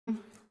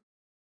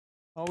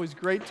Always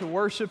great to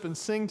worship and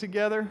sing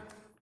together.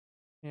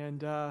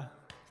 And if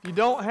you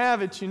don't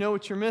have it, you know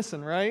what you're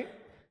missing, right?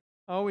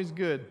 Always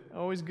good,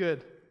 always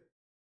good.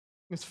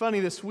 It's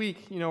funny, this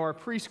week, our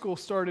preschool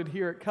started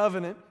here at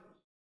Covenant,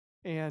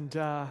 and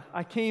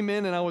I came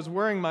in and I was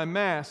wearing my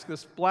mask,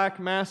 this black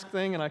mask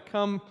thing, and I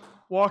come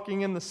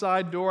walking in the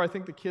side door. I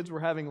think the kids were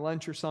having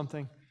lunch or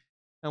something,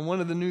 and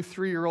one of the new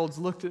 3-year-olds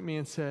looked at me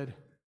and said,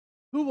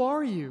 "Who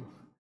are you?"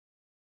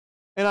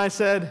 And I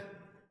said,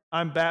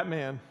 "I'm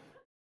Batman."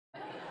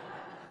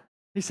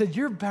 He said,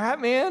 "You're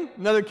Batman?"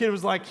 Another kid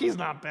was like, "He's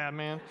not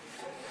Batman."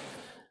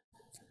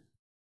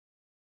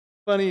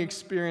 Funny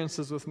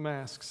experiences with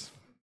masks.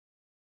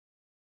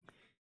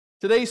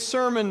 Today's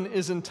sermon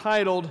is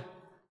entitled,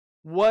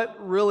 "What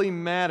Really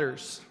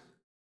Matters?"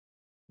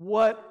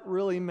 What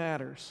really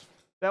matters?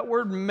 That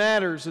word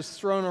matters is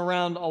thrown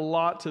around a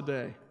lot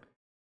today.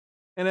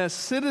 And as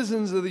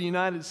citizens of the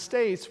United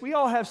States, we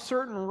all have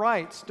certain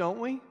rights, don't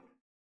we?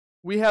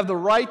 We have the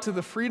right to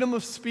the freedom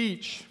of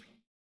speech.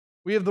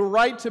 We have the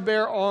right to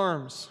bear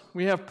arms.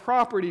 We have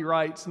property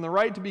rights and the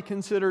right to be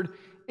considered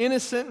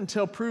innocent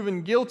until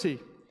proven guilty.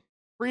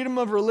 Freedom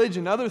of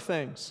religion, other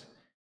things.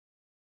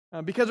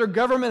 Because our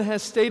government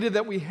has stated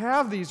that we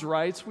have these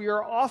rights, we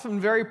are often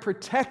very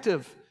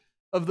protective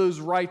of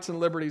those rights and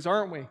liberties,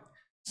 aren't we?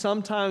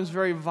 Sometimes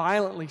very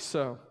violently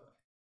so.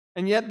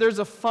 And yet there's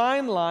a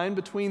fine line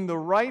between the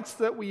rights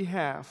that we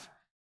have,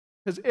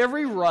 because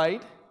every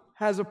right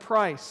has a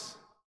price.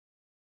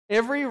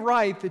 Every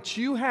right that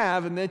you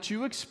have and that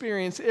you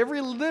experience,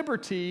 every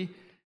liberty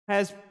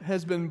has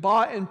been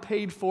bought and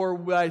paid for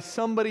by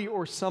somebody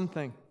or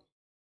something.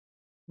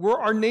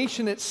 Our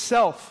nation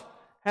itself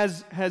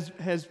has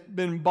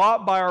been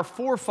bought by our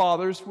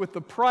forefathers with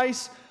the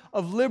price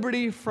of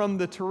liberty from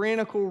the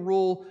tyrannical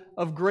rule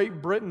of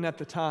Great Britain at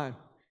the time.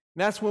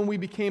 And that's when we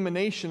became a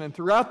nation. And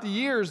throughout the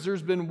years,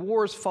 there's been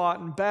wars fought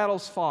and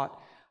battles fought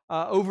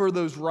over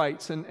those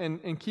rights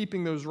and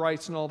keeping those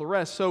rights and all the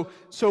rest.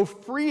 So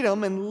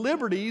freedom and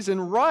liberties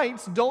and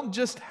rights don't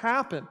just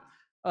happen.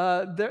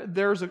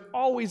 There's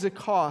always a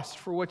cost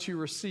for what you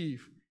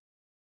receive.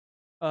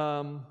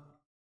 But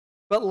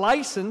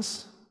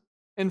license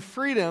and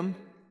freedom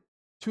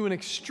to an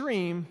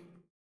extreme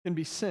can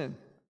be sin.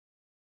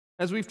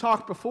 As we've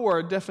talked before,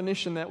 a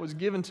definition that was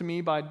given to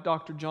me by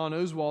Dr. John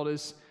Oswald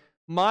is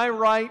my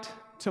right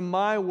to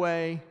my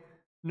way,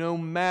 no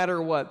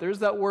matter what. There's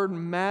that word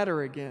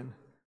matter again.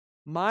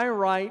 My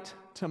right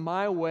to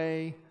my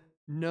way,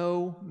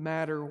 no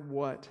matter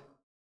what.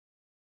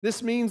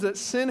 This means that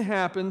sin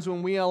happens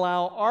when we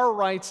allow our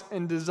rights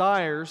and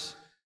desires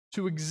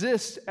to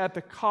exist at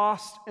the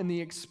cost and the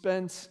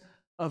expense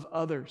of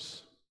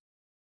others.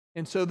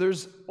 And so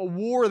there's a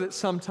war that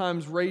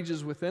sometimes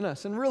rages within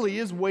us and really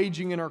is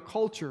waging in our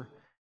culture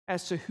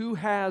as to who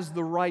has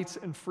the rights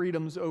and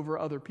freedoms over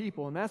other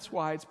people. And that's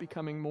why it's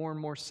becoming more and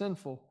more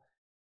sinful.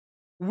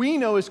 We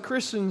know as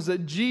Christians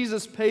that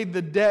Jesus paid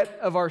the debt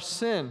of our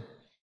sin,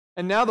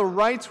 and now the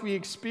rights we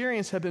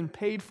experience have been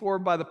paid for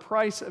by the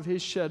price of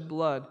His shed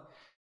blood.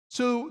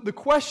 So the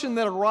question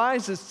that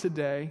arises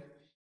today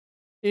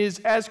is,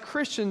 as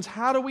Christians,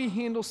 how do we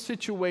handle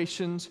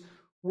situations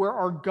where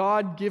our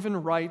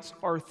God-given rights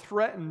are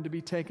threatened to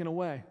be taken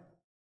away?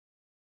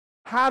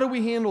 How do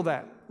we handle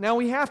that? Now,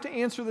 we have to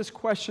answer this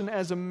question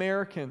as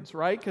Americans,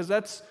 right? Because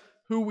that's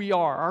who we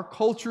are. Our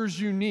culture is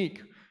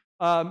unique.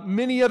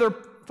 Many other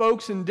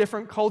folks in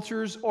different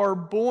cultures are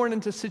born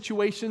into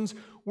situations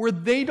where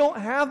they don't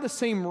have the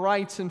same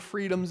rights and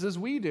freedoms as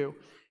we do.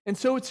 And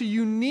so it's a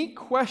unique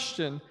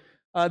question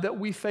that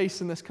we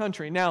face in this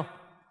country. Now,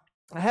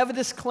 I have a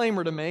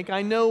disclaimer to make.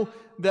 I know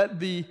that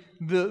the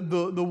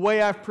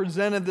way I've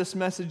presented this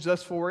message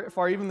thus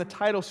far, even the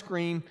title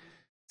screen,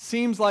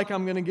 seems like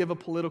I'm going to give a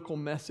political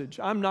message.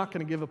 I'm not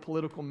going to give a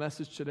political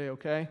message today,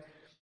 okay?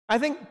 I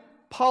think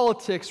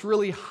politics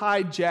really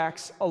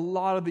hijacks a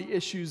lot of the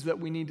issues that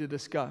we need to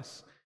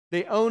discuss.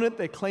 They own it,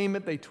 they claim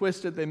it, they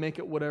twist it, they make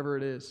it whatever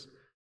it is.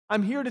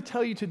 I'm here to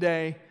tell you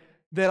today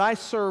that I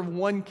serve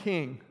one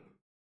king,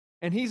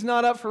 and he's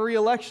not up for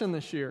re-election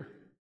this year.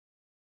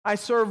 I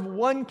serve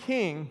one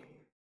king,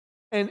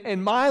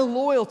 and my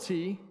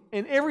loyalty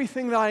and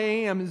everything that I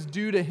am is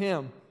due to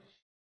him.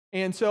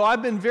 And so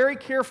I've been very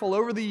careful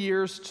over the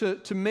years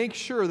to make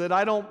sure that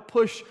I don't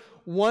push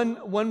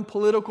one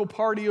political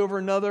party over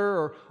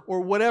another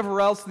or whatever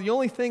else. The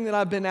only thing that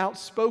I've been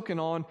outspoken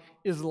on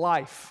is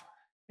life,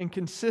 and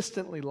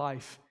consistently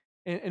life,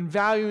 and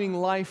valuing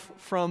life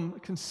from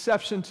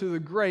conception to the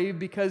grave,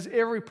 because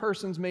every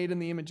person's made in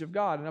the image of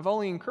God. And I've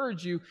only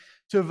encouraged you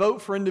to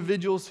vote for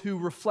individuals who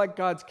reflect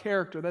God's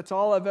character. That's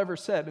all I've ever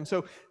said. And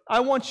so I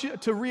want you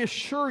to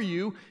reassure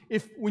you,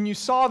 if when you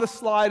saw the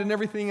slide and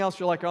everything else,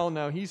 you're like, "Oh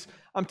no,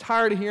 I'm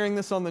tired of hearing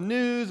this on the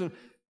news," and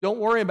don't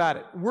worry about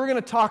it. We're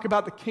going to talk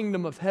about the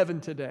kingdom of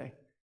heaven today.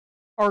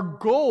 Our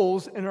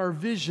goals and our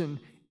vision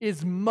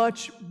is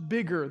much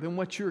bigger than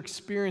what you're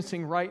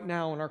experiencing right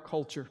now in our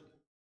culture.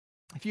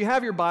 If you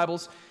have your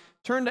Bibles,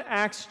 turn to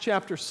Acts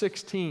chapter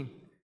 16.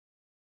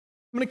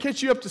 I'm going to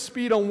catch you up to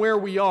speed on where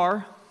we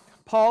are.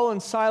 Paul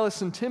and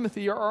Silas and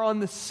Timothy are on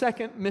the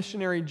second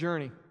missionary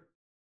journey.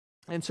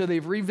 And so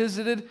they've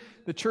revisited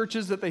the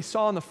churches that they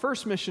saw on the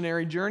first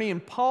missionary journey,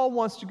 and Paul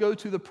wants to go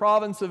to the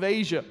province of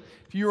Asia.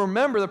 If you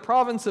remember, the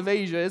province of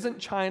Asia isn't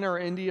China or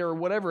India or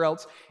whatever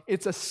else.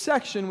 It's a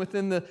section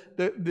within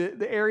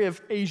the area of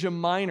Asia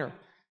Minor.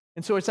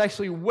 And so it's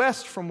actually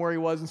west from where he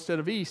was instead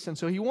of east. And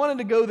so he wanted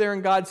to go there,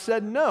 and God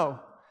said no.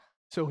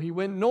 So he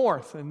went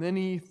north, and then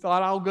he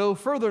thought, I'll go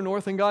further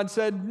north, and God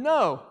said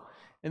no.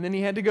 And then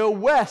he had to go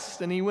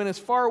west, and he went as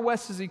far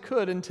west as he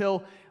could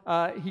until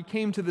he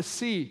came to the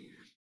sea.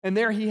 And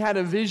there he had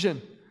a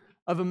vision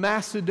of a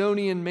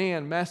Macedonian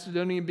man,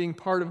 Macedonia being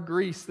part of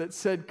Greece, that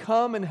said,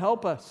 come and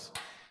help us.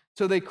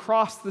 So they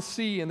crossed the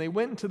sea, and they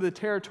went into the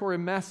territory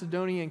of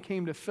Macedonia and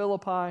came to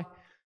Philippi.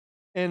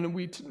 And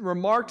we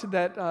remarked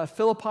that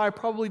Philippi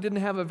probably didn't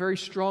have a very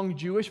strong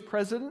Jewish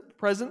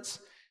presence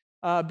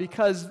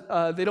because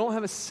they don't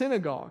have a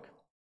synagogue.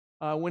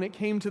 When it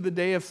came to the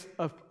day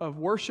of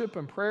worship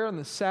and prayer and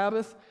the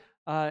Sabbath,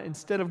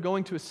 instead of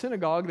going to a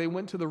synagogue, they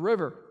went to the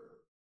river.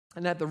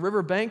 And at the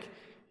riverbank,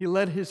 he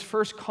led his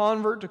first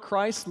convert to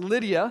Christ,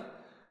 Lydia,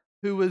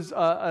 who was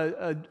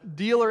a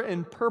dealer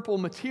in purple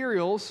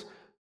materials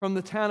from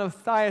the town of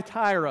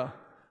Thyatira,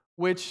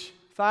 which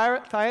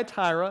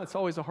Thyatira, it's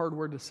always a hard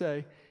word to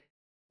say,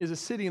 is a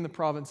city in the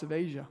province of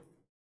Asia.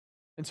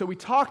 And so we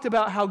talked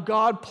about how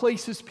God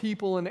places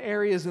people in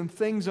areas and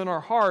things in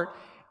our heart,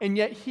 and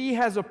yet He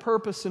has a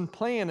purpose and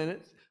plan. And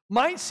it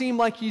might seem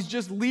like He's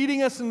just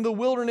leading us into the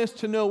wilderness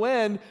to no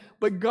end,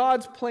 but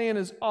God's plan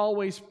is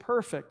always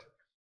perfect.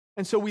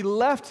 And so we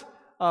left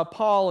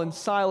Paul and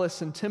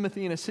Silas and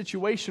Timothy in a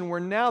situation where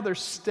now they're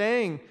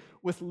staying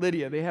with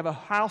Lydia. They have a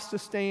house to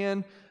stay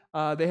in.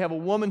 They have a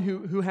woman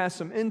who has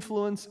some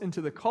influence into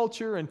the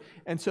culture.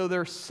 And so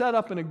they're set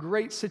up in a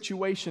great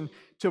situation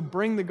to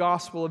bring the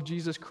gospel of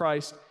Jesus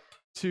Christ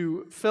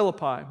to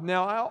Philippi.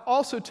 Now, I'll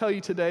also tell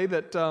you today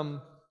that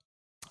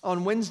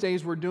on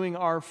Wednesdays we're doing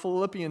our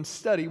Philippians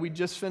study. We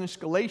just finished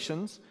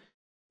Galatians,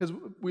 because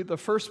the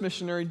first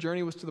missionary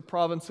journey was to the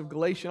province of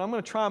Galatia. I'm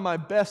going to try my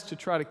best to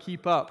try to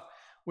keep up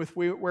with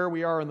where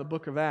we are in the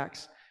book of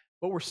Acts.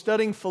 But we're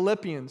studying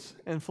Philippians,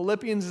 and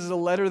Philippians is a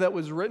letter that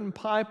was written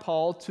by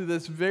Paul to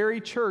this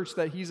very church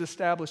that he's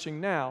establishing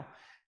now.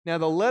 Now,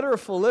 the letter of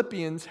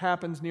Philippians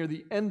happens near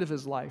the end of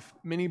his life.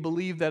 Many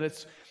believe that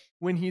it's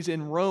when he's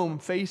in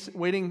Rome,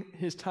 waiting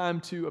his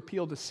time to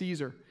appeal to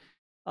Caesar.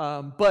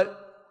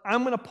 But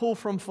I'm going to pull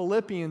from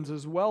Philippians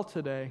as well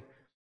today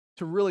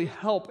to really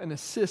help and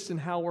assist in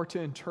how we're to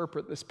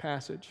interpret this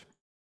passage.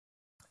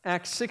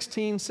 Acts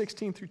 16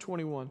 through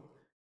 21.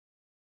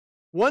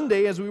 One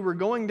day, as we were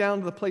going down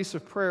to the place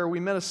of prayer, we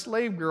met a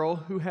slave girl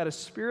who had a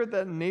spirit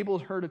that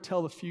enabled her to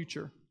tell the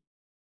future.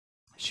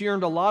 She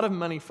earned a lot of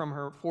money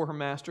for her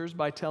masters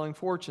by telling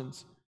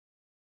fortunes.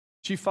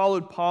 She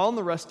followed Paul and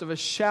the rest of us,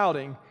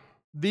 shouting,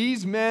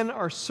 "These men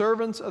are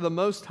servants of the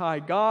Most High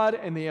God,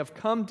 and they have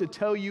come to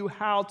tell you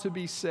how to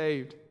be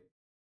saved."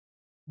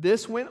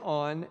 This went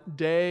on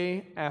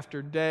day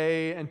after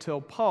day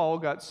until Paul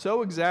got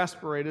so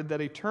exasperated that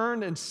he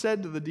turned and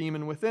said to the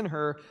demon within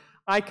her,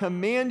 "I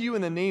command you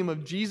in the name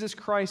of Jesus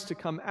Christ to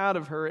come out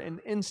of her,"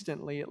 and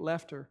instantly it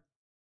left her.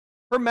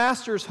 Her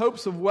master's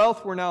hopes of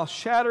wealth were now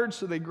shattered,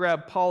 so they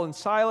grabbed Paul and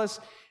Silas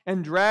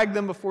and dragged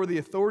them before the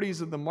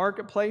authorities of the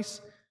marketplace.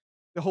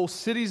 The whole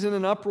city's in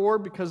an uproar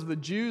because of the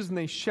Jews, and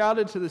they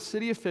shouted to the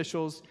city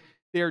officials,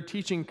 "They are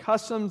teaching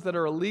customs that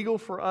are illegal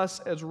for us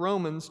as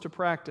Romans to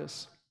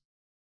practice."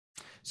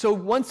 So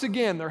once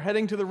again, they're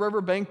heading to the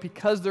riverbank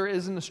because there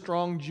isn't a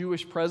strong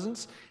Jewish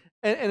presence.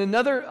 And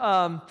another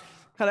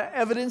kind of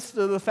evidence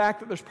to the fact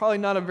that there's probably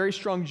not a very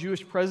strong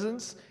Jewish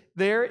presence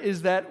there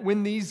is that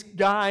when these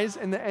guys,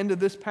 in the end of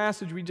this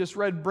passage we just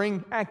read,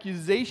 bring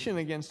accusation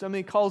against them,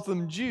 he calls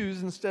them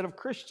Jews instead of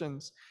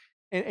Christians,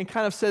 and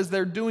kind of says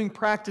they're doing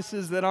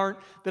practices that are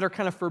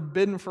kind of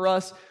forbidden for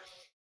us.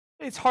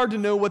 It's hard to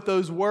know what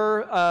those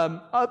were.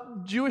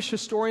 Jewish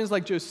historians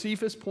like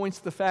Josephus points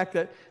to the fact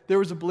that there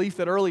was a belief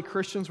that early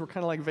Christians were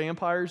kind of like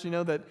vampires,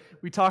 that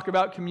we talk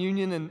about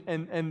communion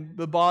and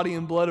the body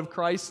and blood of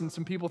Christ, and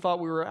some people thought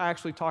we were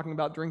actually talking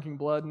about drinking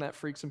blood, and that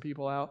freaked some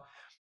people out.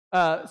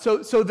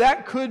 So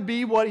that could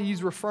be what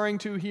he's referring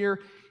to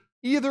here.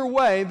 Either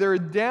way, they're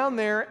down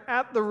there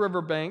at the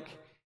riverbank,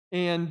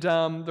 and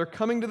they're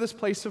coming to this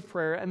place of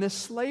prayer, and this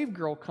slave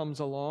girl comes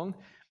along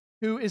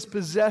who is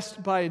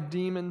possessed by a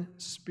demon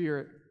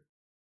spirit.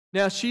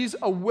 Now, she's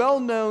a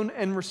well-known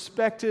and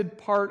respected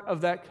part of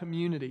that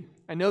community.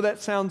 I know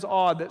that sounds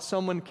odd that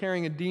someone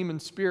carrying a demon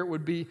spirit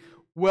would be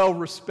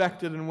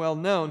well-respected and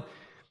well-known,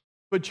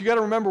 but you got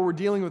to remember we're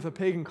dealing with a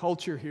pagan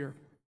culture here.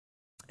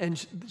 And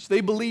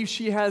they believe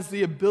she has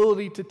the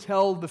ability to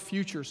tell the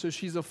future, so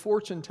she's a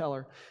fortune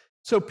teller.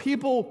 So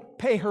people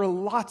pay her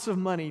lots of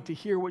money to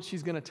hear what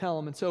she's going to tell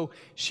them. And so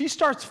she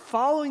starts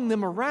following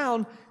them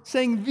around,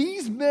 saying,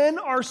 "These men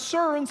are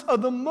servants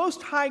of the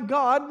Most High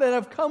God that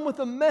have come with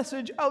a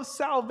message of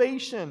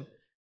salvation."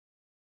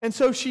 And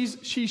so she's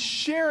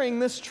sharing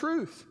this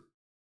truth.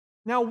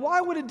 Now, why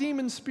would a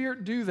demon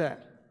spirit do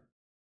that?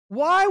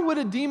 Why would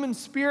a demon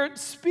spirit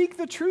speak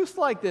the truth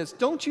like this?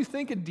 Don't you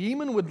think a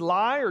demon would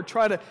lie or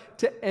try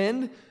to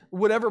end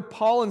whatever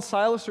Paul and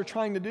Silas are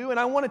trying to do? And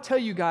I want to tell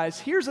you guys,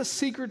 here's a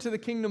secret to the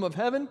kingdom of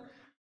heaven,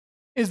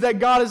 is that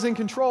God is in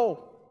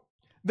control.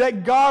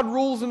 That God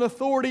rules in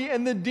authority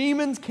and the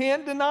demons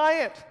can't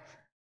deny it.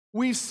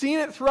 We've seen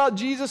it throughout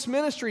Jesus'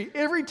 ministry.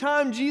 Every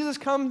time Jesus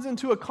comes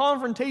into a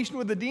confrontation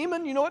with a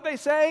demon, you know what they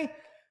say?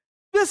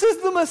 This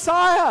is the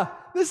Messiah.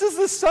 This is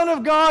the Son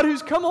of God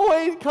who's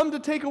come to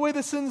take away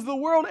the sins of the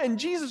world. And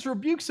Jesus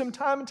rebukes them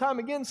time and time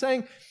again,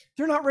 saying,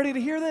 they're not ready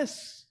to hear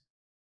this.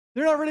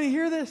 They're not ready to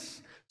hear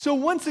this. So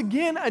once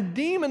again, a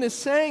demon is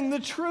saying the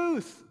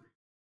truth.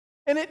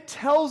 And it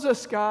tells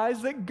us,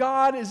 guys, that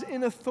God is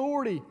in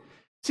authority.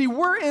 See,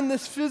 we're in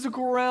this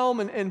physical realm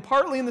and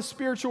partly in the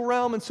spiritual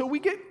realm, and so we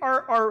get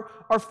our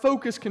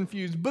focus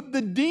confused. But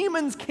the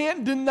demons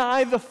can't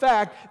deny the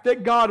fact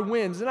that God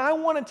wins. And I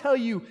want to tell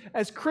you,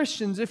 as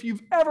Christians, if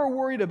you've ever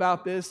worried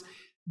about this,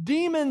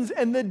 demons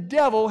and the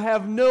devil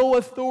have no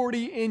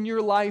authority in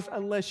your life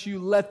unless you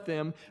let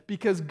them,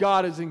 because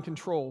God is in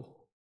control.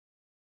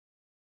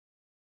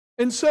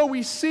 And so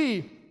we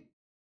see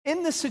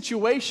in this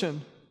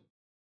situation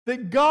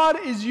that God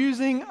is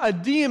using a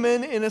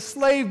demon and a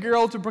slave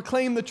girl to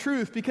proclaim the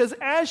truth, because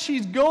as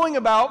she's going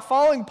about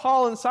following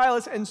Paul and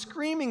Silas and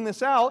screaming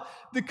this out,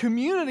 the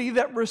community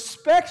that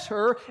respects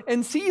her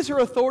and sees her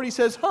authority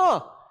says,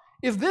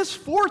 if this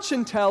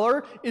fortune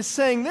teller is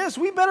saying this,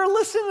 we better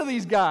listen to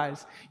these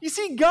guys. You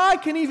see,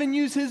 God can even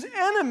use his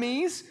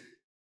enemies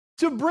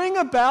to bring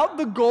about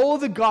the goal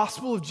of the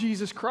gospel of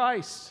Jesus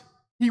Christ.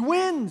 He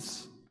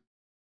wins.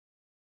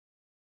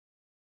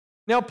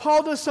 Now,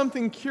 Paul does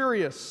something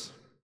curious.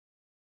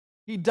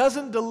 He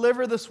doesn't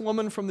deliver this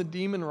woman from the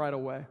demon right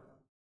away.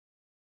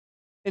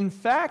 In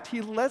fact, he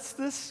lets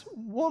this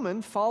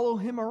woman follow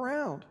him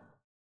around,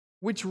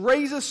 which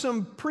raises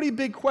some pretty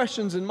big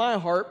questions in my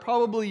heart,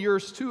 probably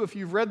yours too if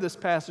you've read this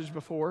passage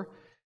before.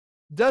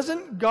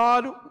 Doesn't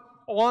God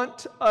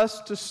want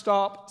us to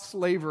stop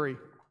slavery?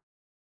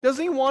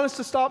 Doesn't he want us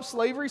to stop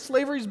slavery?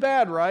 Slavery's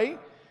bad, right?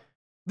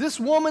 This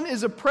woman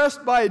is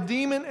oppressed by a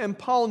demon and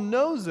Paul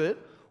knows it.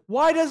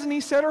 Why doesn't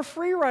he set her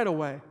free right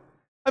away?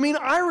 I mean,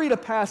 I read a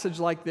passage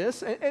like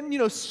this,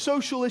 and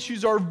social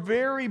issues are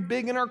very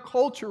big in our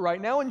culture right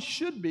now and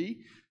should be.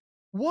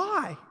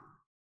 Why?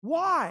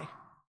 Why?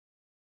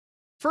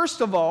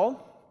 First of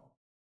all,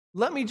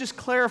 let me just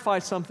clarify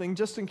something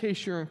just in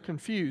case you're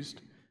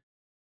confused.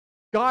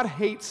 God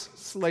hates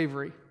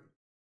slavery.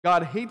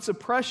 God hates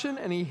oppression,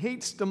 and he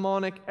hates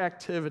demonic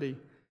activity.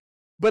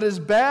 But as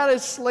bad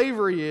as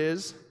slavery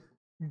is,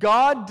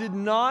 God did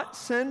not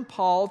send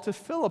Paul to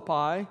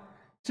Philippi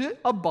to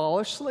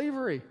abolish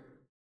slavery.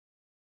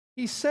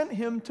 He sent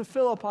him to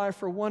Philippi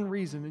for one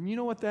reason, and you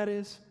know what that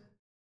is?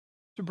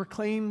 To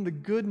proclaim the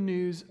good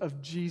news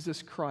of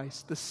Jesus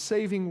Christ, the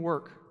saving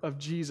work of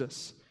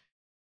Jesus.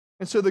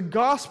 And so the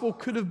gospel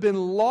could have been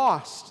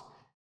lost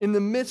in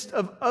the midst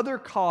of other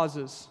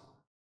causes,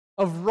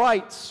 of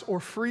rights or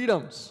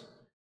freedoms.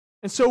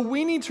 And so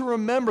we need to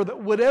remember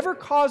that whatever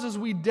causes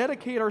we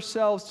dedicate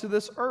ourselves to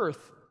this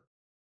earth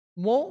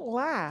won't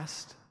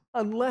last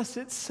unless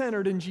it's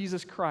centered in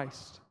Jesus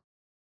Christ.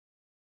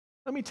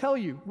 Let me tell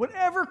you,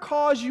 whatever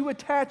cause you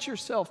attach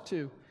yourself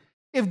to,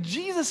 if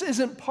Jesus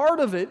isn't part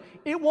of it,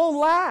 it won't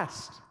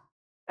last.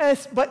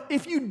 But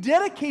if you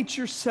dedicate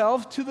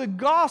yourself to the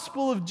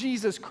gospel of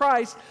Jesus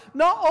Christ,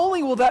 not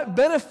only will that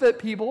benefit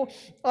people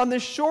on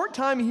this short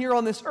time here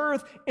on this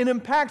earth and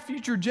impact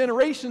future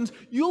generations,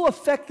 you'll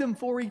affect them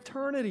for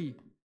eternity.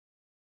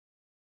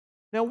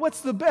 Now,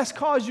 what's the best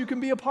cause you can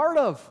be a part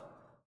of?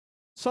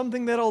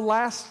 Something that'll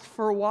last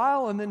for a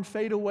while and then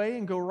fade away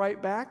and go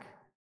right back?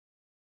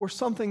 Or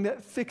something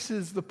that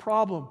fixes the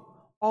problem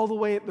all the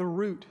way at the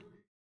root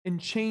and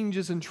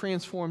changes and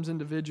transforms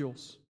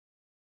individuals?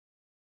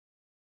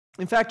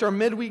 In fact, our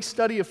midweek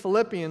study of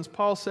Philippians,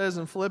 Paul says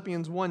in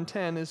Philippians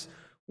 1:10, is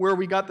where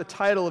we got the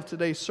title of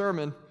today's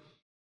sermon.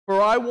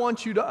 For I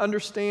want you to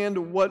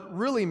understand what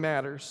really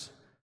matters,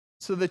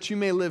 so that you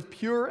may live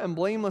pure and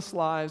blameless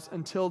lives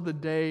until the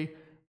day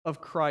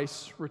of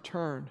Christ's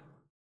return.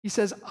 He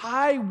says,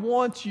 I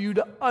want you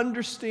to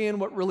understand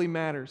what really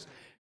matters.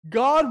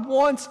 God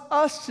wants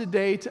us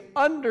today to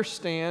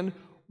understand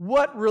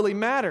what really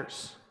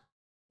matters.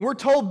 We're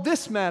told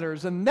this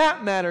matters and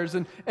that matters,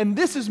 and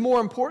this is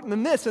more important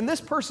than this, and this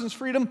person's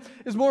freedom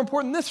is more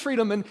important than this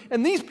freedom,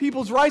 and these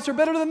people's rights are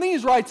better than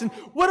these rights. And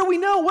what do we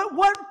know?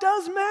 What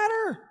does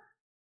matter?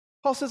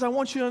 Paul says, I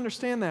want you to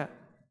understand that.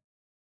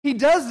 He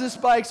does this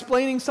by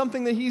explaining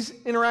something that he's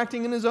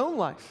interacting in his own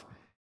life.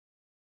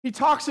 He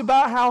talks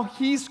about how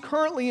he's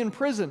currently in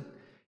prison.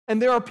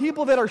 And there are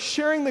people that are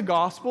sharing the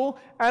gospel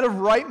out of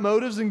right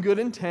motives and good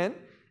intent.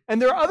 And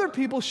there are other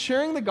people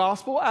sharing the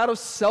gospel out of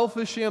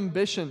selfish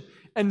ambition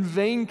and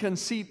vain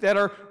conceit that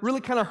are really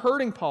kind of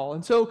hurting Paul.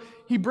 And so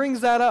he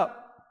brings that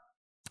up.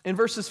 In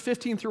verses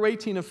 15 through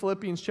 18 of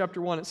Philippians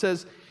chapter 1, it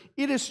says,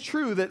 it is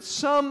true that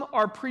some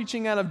are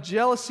preaching out of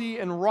jealousy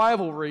and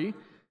rivalry,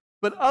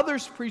 but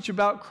others preach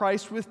about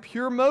Christ with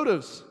pure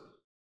motives.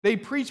 They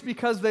preach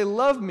because they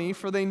love me,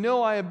 for they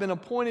know I have been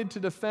appointed to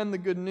defend the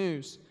good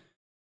news.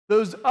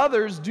 Those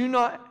others do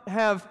not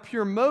have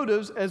pure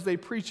motives as they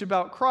preach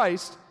about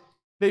Christ.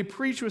 They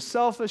preach with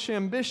selfish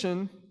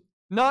ambition,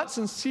 not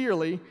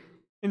sincerely,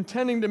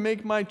 intending to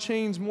make my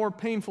chains more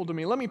painful to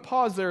me. Let me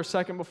pause there a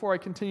second before I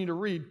continue to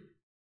read.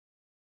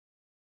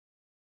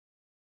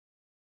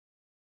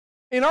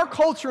 In our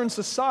culture and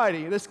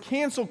society, this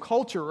cancel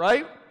culture,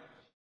 right?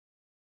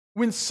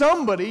 When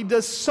somebody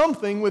does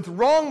something with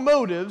wrong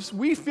motives,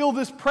 we feel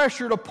this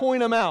pressure to point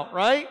them out,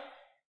 right?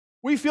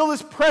 We feel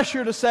this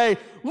pressure to say,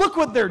 look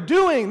what they're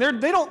doing. They're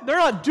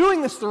not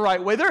doing this the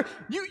right way.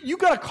 You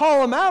got to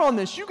call them out on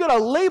this. You got to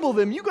label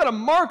them. You got to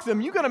mark them.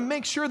 You got to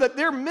make sure that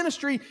their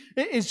ministry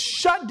is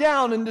shut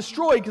down and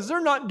destroyed because they're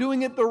not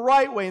doing it the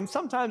right way. And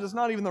sometimes it's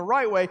not even the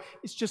right way.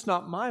 It's just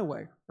not my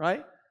way,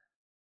 right?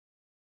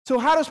 So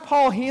how does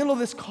Paul handle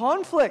this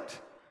conflict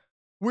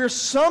where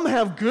some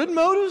have good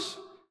motives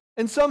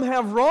and some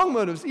have wrong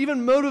motives,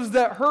 even motives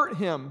that hurt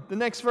him? The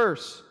next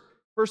verse,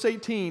 verse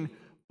 18,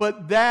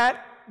 but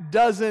that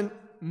doesn't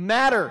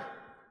matter.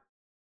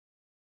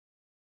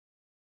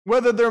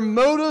 Whether their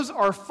motives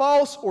are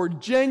false or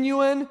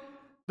genuine,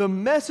 the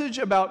message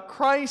about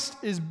Christ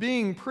is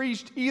being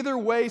preached either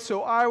way,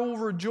 so I will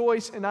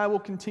rejoice and I will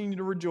continue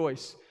to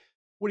rejoice.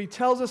 What he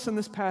tells us in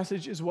this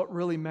passage is what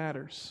really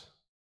matters.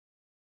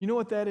 You know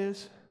what that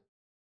is?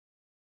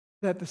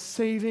 That the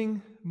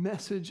saving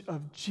message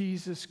of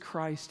Jesus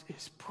Christ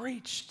is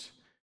preached.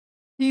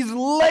 He's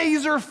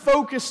laser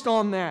focused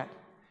on that.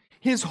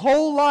 His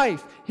whole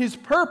life, his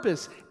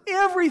purpose,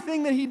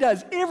 everything that he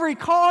does, every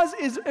cause,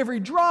 every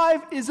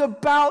drive is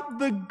about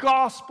the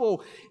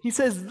gospel. He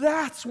says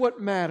that's what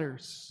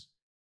matters.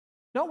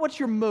 Not what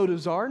your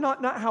motives are,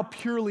 not how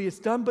purely it's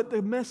done, but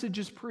the message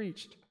is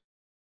preached.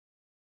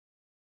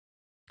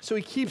 So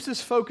he keeps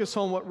his focus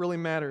on what really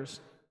matters.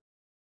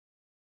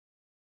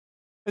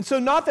 And so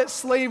not that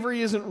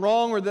slavery isn't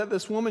wrong or that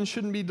this woman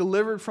shouldn't be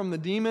delivered from the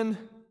demon.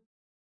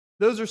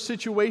 Those are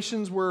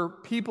situations where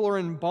people are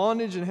in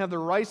bondage and have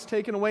their rights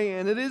taken away,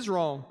 and it is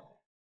wrong.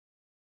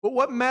 But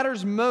what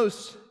matters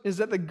most is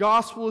that the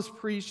gospel is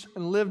preached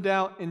and lived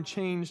out in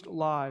changed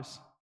lives.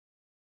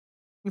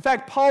 In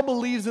fact, Paul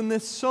believes in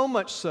this so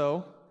much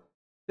so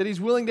that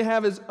he's willing to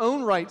have his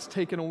own rights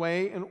taken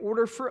away in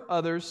order for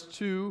others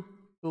to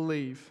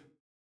believe.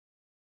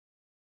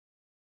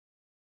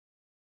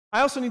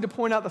 I also need to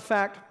point out the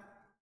fact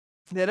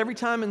that every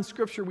time in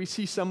Scripture we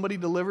see somebody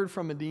delivered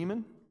from a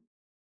demon,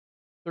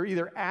 they're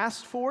either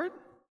asked for it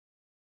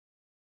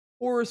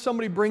or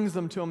somebody brings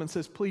them to them and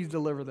says, please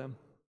deliver them.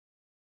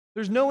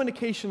 There's no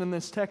indication in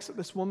this text that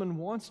this woman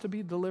wants to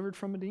be delivered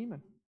from a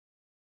demon.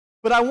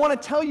 But I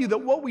want to tell you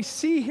that what we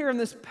see here in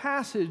this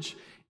passage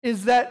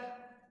is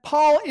that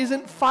Paul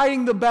isn't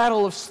fighting the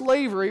battle of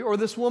slavery or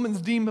this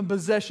woman's demon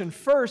possession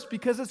first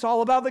because it's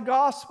all about the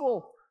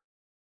gospel.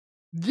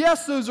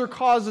 Yes, those are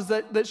causes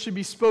that should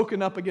be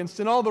spoken up against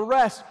and all the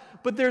rest,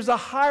 but there's a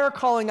higher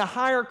calling, a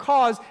higher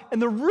cause,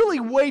 and the really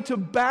way to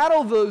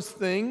battle those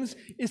things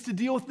is to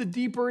deal with the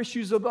deeper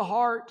issues of the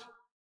heart.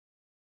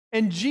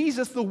 And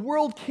Jesus, the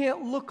world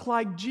can't look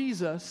like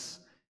Jesus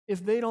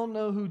if they don't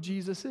know who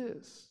Jesus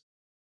is.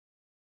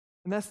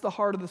 And that's the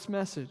heart of this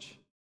message.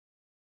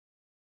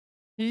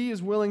 He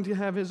is willing to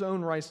have his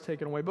own rights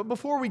taken away. But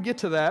before we get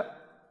to that,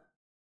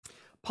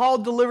 Paul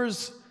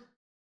delivers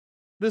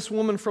this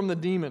woman from the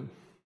demon.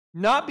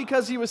 Not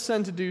because he was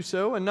sent to do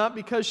so, and not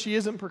because she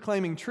isn't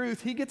proclaiming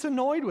truth. He gets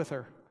annoyed with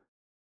her.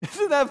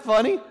 Isn't that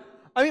funny?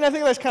 I mean, I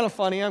think that's kind of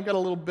funny. I've got a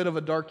little bit of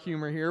a dark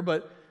humor here,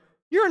 but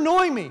you're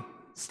annoying me.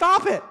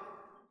 Stop it.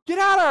 Get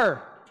out of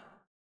her.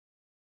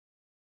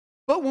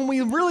 But when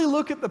we really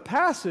look at the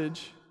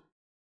passage,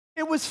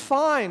 it was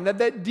fine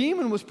that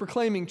demon was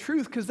proclaiming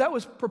truth because that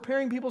was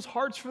preparing people's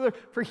hearts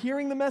for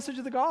hearing the message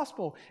of the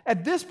gospel.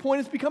 At this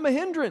point, it's become a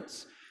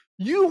hindrance.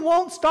 You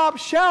won't stop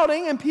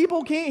shouting and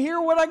people can't hear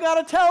what I got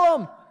to tell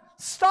them.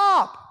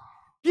 Stop.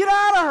 Get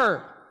out of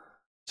her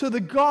so the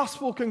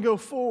gospel can go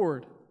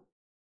forward.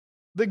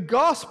 The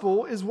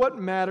gospel is what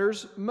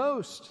matters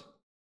most.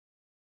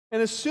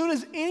 And as soon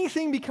as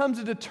anything becomes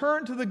a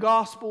deterrent to the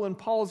gospel in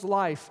Paul's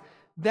life,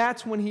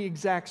 that's when he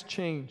exacts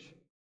change.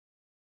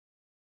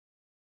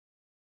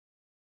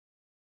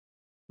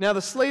 Now,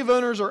 the slave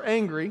owners are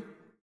angry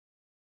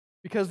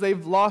because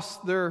they've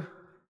lost their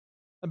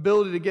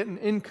ability to get an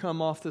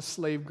income off this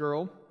slave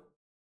girl.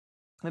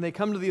 And they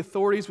come to the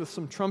authorities with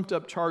some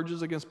trumped-up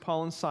charges against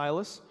Paul and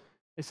Silas.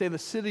 They say the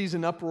city's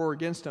in uproar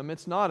against them.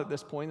 It's not at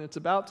this point. It's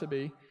about to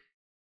be.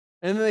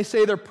 And then they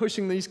say they're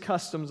pushing these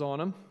customs on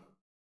them.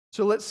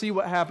 So let's see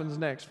what happens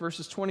next.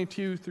 Verses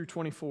 22 through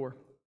 24.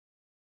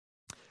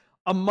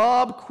 A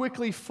mob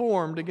quickly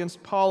formed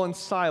against Paul and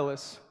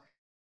Silas,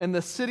 and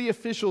the city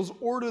officials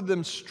ordered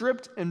them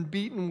stripped and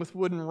beaten with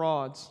wooden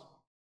rods.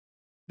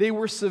 They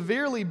were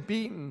severely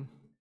beaten,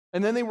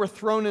 and then they were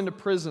thrown into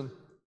prison.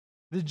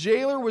 The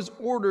jailer was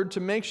ordered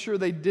to make sure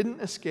they didn't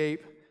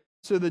escape,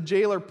 so the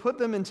jailer put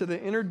them into the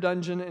inner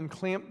dungeon and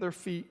clamped their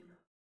feet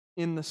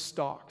in the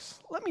stocks.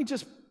 Let me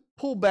just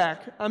pull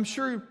back. I'm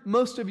sure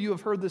most of you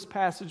have heard this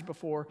passage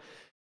before.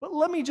 But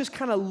let me just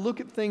kind of look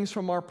at things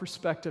from our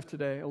perspective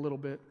today a little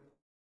bit.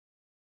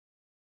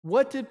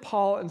 What did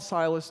Paul and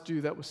Silas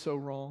do that was so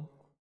wrong?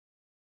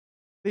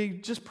 They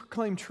just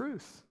proclaimed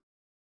truth.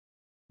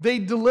 They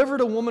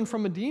delivered a woman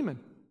from a demon.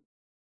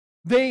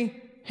 They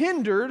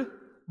hindered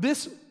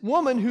this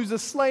woman who's a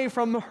slave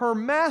from her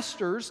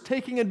masters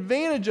taking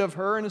advantage of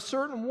her in a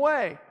certain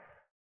way.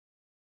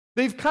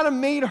 They've kind of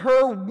made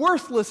her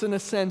worthless in a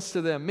sense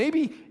to them,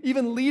 maybe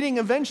even leading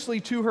eventually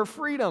to her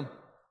freedom.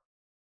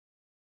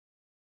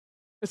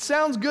 It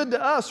sounds good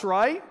to us,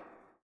 right?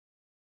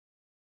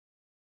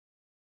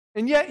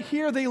 And yet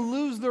here they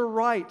lose their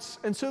rights.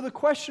 And so the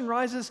question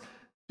rises,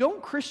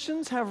 don't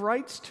Christians have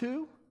rights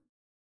too?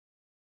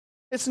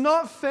 It's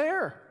not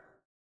fair.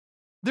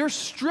 They're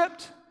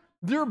stripped.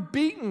 They're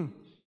beaten.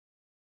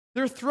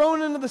 They're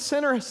thrown into the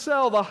center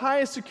cell, the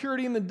highest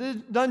security in the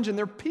dungeon.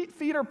 Their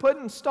feet are put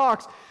in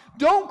stocks.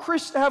 Don't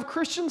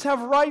Christians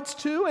have rights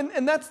too?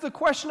 And that's the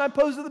question I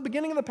posed at the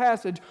beginning of the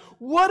passage.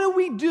 What do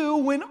we do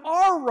when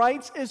our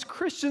rights as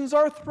Christians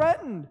are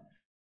threatened?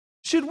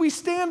 Should we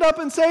stand up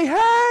and say,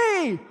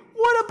 hey,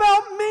 what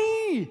about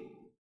me?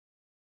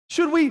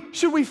 Should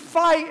we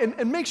fight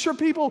and make sure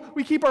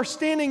we keep our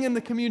standing in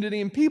the community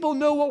and people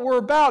know what we're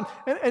about?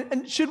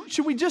 And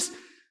should we just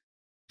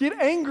get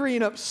angry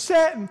and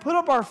upset and put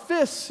up our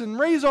fists and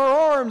raise our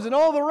arms and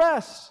all the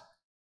rest?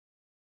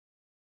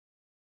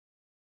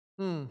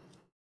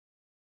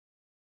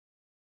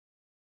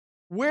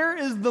 Where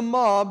is the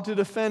mob to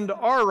defend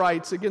our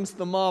rights against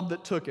the mob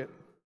that took it?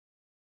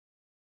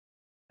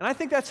 And I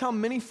think that's how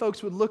many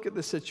folks would look at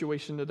the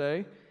situation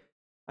today.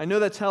 I know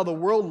that's how the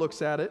world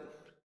looks at it.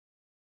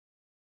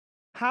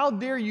 How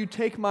dare you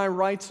take my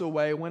rights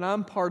away when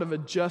I'm part of a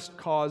just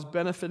cause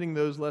benefiting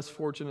those less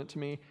fortunate to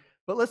me?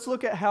 But let's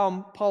look at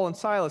how Paul and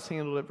Silas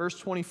handled it. Verse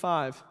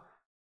 25.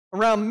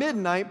 Around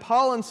midnight,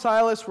 Paul and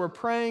Silas were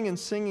praying and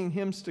singing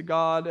hymns to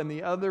God, and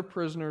the other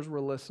prisoners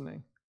were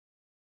listening.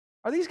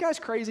 Are these guys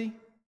crazy?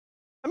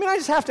 I mean, I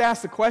just have to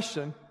ask the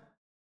question.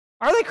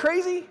 Are they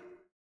crazy?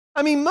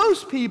 I mean,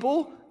 most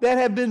people that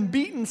have been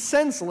beaten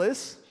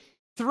senseless,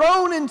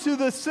 thrown into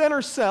the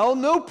center cell,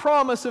 no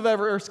promise of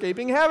ever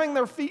escaping, having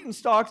their feet in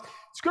stocks,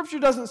 Scripture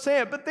doesn't say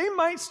it, but they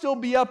might still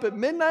be up at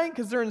midnight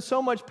because they're in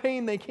so much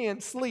pain they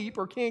can't sleep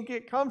or can't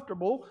get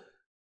comfortable.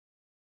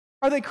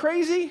 Are they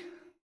crazy?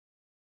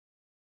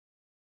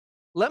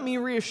 Let me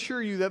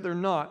reassure you that they're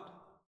not.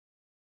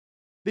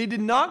 They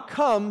did not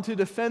come to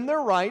defend their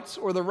rights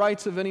or the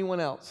rights of anyone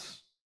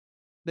else.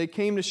 They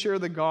came to share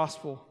the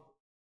gospel.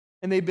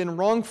 And they've been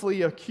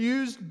wrongfully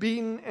accused,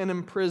 beaten, and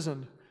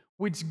imprisoned,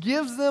 which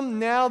gives them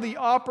now the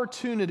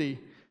opportunity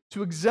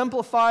to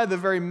exemplify the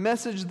very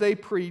message they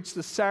preach,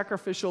 the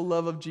sacrificial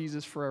love of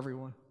Jesus for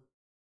everyone.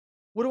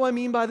 What do I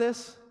mean by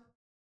this?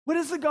 What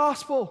is the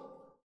gospel?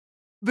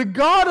 The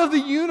God of the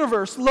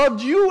universe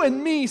loved you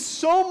and me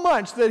so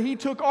much that he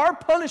took our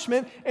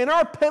punishment and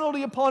our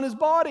penalty upon his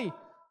body.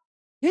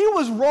 He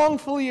was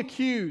wrongfully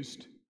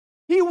accused.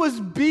 He was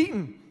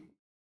beaten.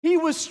 He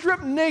was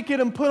stripped naked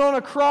and put on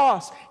a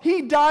cross.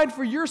 He died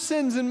for your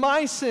sins and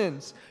my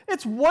sins.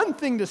 It's one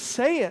thing to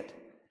say it.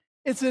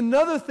 It's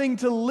another thing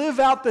to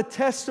live out the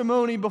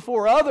testimony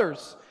before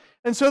others.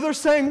 And so they're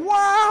saying,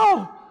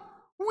 wow,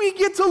 we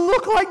get to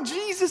look like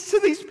Jesus to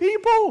these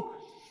people.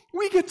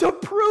 We get to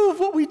prove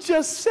what we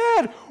just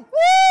said.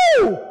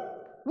 Woo!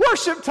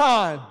 Worship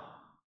time.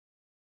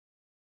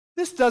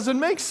 This doesn't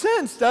make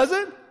sense, does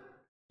it?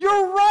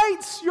 Your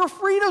rights, your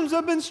freedoms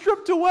have been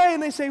stripped away.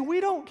 And they say,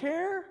 we don't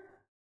care.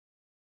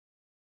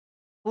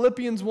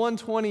 Philippians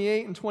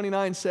 1:28 and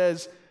 29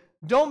 says,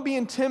 don't be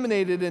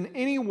intimidated in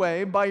any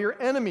way by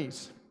your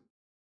enemies.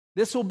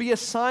 This will be a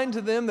sign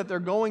to them that they're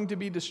going to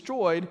be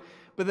destroyed,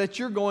 but that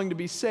you're going to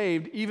be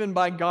saved, even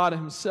by God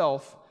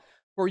himself.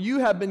 For you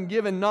have been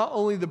given not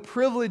only the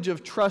privilege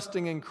of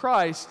trusting in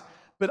Christ,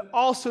 but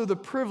also the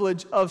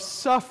privilege of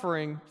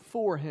suffering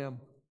for him.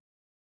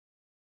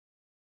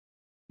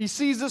 He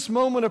sees this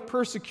moment of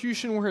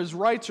persecution where his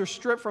rights are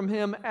stripped from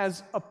him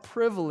as a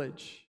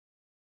privilege.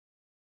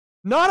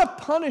 Not a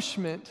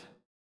punishment,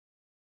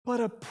 but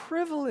a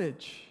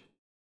privilege.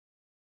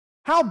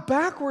 How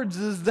backwards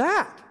is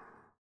that?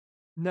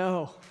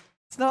 No,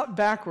 it's not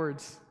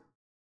backwards.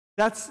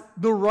 That's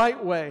the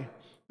right way,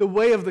 the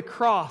way of the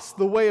cross,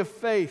 the way of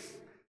faith.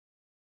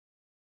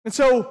 And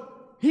so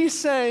he's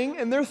saying,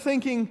 and they're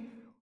thinking,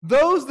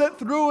 those that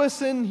threw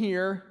us in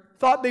here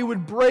thought they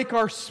would break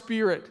our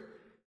spirit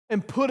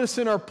and put us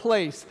in our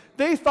place.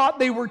 They thought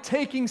they were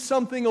taking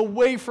something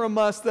away from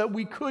us that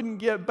we couldn't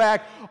get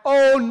back.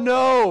 Oh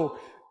no,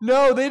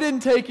 they didn't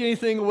take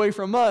anything away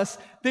from us.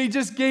 They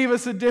just gave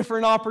us a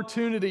different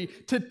opportunity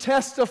to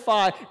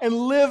testify and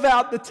live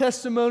out the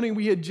testimony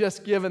we had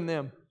just given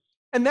them.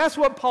 And that's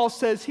what Paul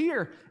says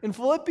here in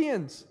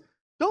Philippians.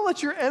 Don't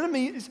let your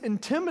enemies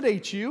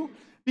intimidate you,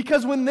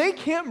 because when they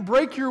can't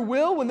break your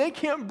will, when they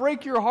can't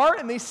break your heart,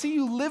 and they see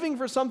you living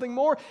for something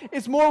more,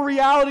 it's more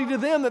reality to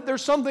them that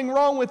there's something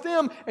wrong with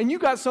them and you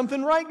got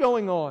something right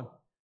going on.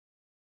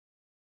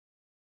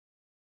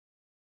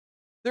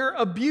 Their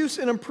abuse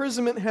and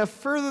imprisonment have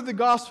furthered the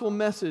gospel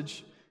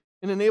message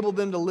and enable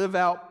them to live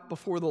out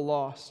before the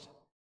lost.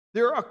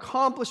 They're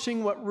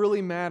accomplishing what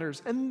really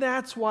matters, and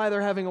that's why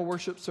they're having a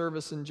worship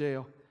service in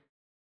jail.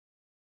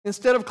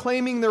 Instead of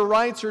claiming their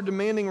rights or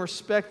demanding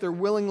respect, they're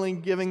willingly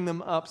giving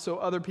them up so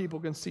other people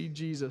can see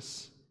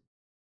Jesus.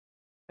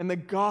 And the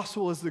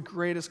gospel is the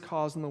greatest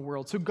cause in the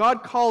world. So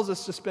God calls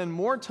us to spend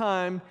more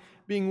time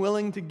being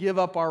willing to give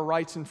up our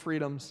rights and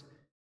freedoms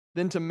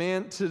than to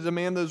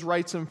demand those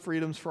rights and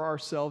freedoms for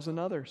ourselves and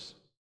others.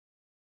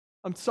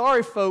 I'm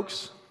sorry,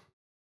 folks.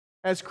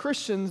 As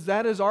Christians,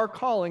 that is our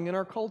calling in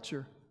our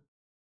culture.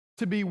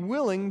 To be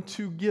willing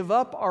to give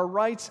up our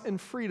rights and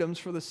freedoms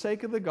for the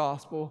sake of the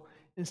gospel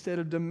instead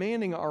of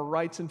demanding our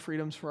rights and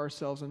freedoms for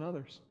ourselves and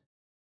others.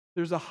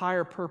 There's a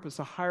higher purpose,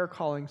 a higher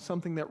calling,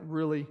 something that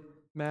really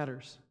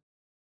matters.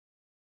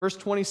 Verse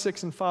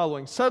 26 and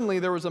following. Suddenly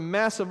there was a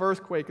massive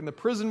earthquake, and the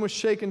prison was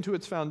shaken to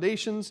its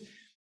foundations,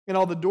 and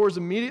all the doors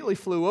immediately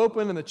flew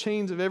open, and the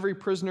chains of every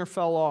prisoner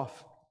fell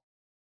off.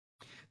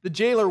 The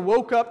jailer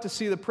woke up to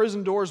see the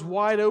prison doors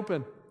wide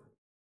open.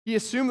 He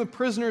assumed the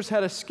prisoners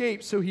had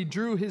escaped, so he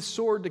drew his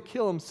sword to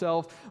kill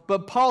himself.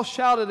 But Paul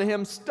shouted to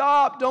him,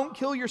 "Stop! Don't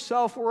kill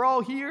yourself! We're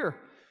all here!"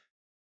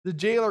 The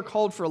jailer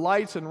called for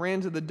lights and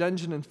ran to the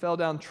dungeon and fell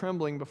down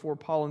trembling before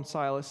Paul and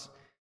Silas.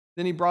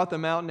 Then he brought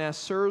them out and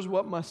asked, "Sirs,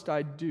 what must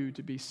I do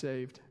to be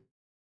saved?"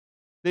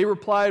 They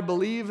replied,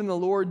 "Believe in the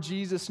Lord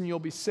Jesus and you'll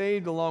be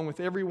saved along with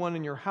everyone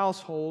in your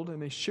household."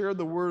 And they shared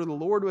the word of the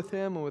Lord with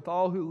him and with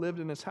all who lived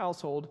in his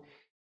household.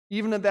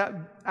 Even at that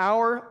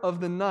hour of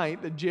the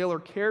night, the jailer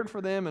cared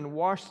for them and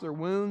washed their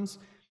wounds.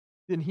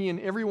 Then he and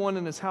everyone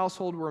in his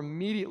household were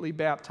immediately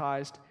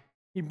baptized.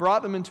 He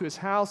brought them into his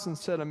house and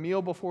set a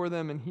meal before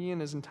them, and he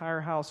and his entire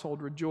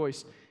household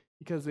rejoiced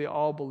because they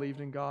all believed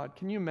in God.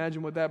 Can you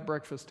imagine what that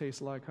breakfast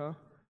tastes like, huh?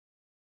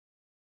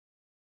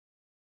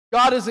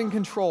 God is in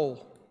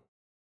control.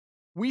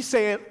 We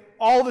say it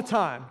all the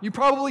time. You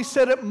probably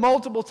said it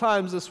multiple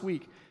times this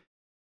week.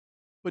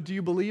 But do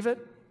you believe it?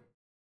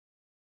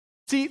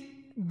 See,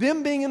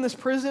 them being in this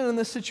prison and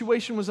this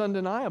situation was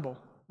undeniable.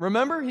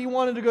 Remember, he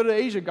wanted to go to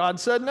Asia. God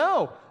said,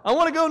 "No, I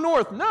want to go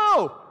north."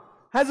 No.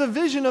 Has a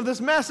vision of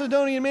this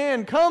Macedonian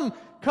man. Come,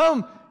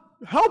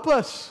 help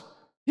us.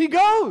 He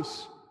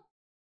goes.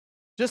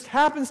 Just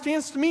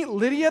happenstance to meet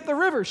Lydia at the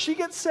river. She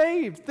gets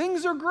saved.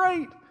 Things are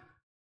great.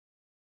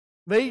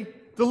 They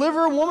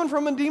deliver a woman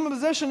from a demon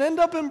possession, end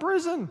up in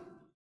prison.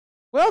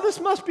 Well, this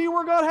must be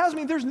where God has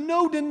me. There's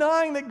no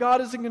denying that God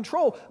is in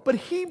control, but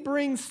he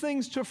brings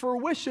things to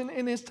fruition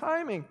in his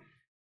timing.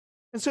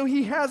 And so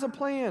he has a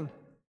plan.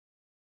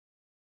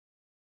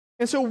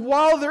 And so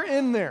while they're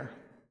in there,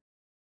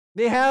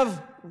 they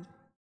have,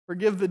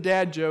 forgive the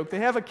dad joke, they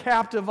have a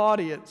captive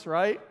audience,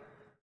 right?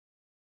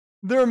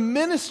 They're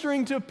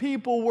ministering to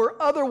people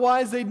where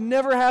otherwise they'd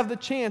never have the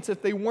chance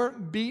if they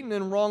weren't beaten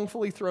and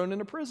wrongfully thrown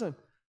into prison.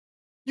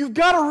 You've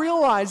got to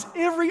realize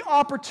every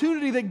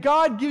opportunity that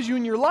God gives you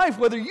in your life,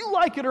 whether you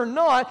like it or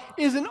not,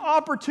 is an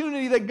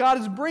opportunity that God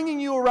is bringing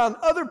you around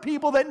other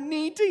people that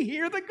need to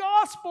hear the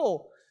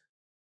gospel.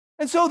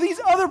 And so these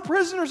other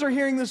prisoners are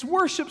hearing this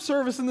worship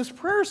service and this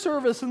prayer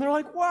service, and they're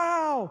like,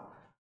 wow.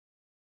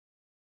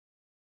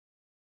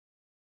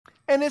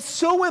 And it's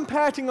so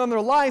impacting on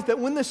their life that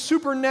when this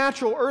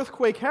supernatural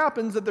earthquake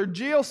happens, that their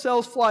jail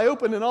cells fly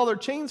open and all their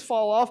chains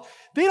fall off,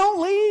 they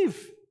don't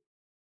leave.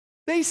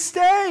 They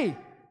stay.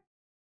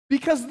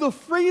 Because the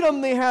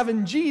freedom they have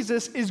in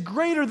Jesus is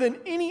greater than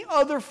any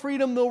other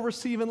freedom they'll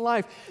receive in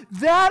life.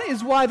 That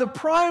is why the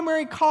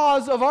primary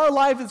cause of our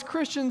life as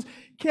Christians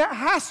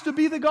has to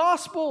be the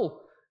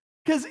gospel.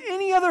 Because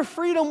any other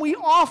freedom we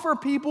offer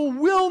people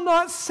will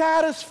not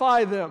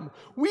satisfy them.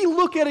 We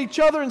look at each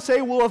other and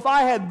say, well, if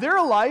I had their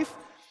life,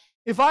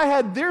 if I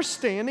had their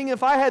standing,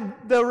 if I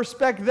had the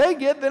respect they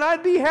get, then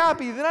I'd be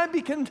happy, then I'd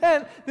be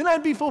content, then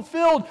I'd be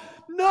fulfilled.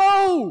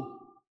 No!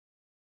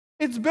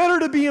 It's better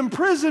to be in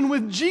prison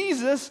with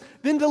Jesus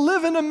than to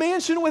live in a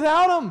mansion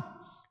without him.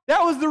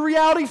 That was the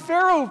reality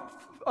Pharaoh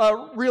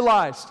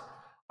realized.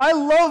 I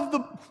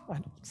love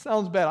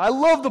sounds bad. I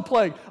love the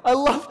plague. I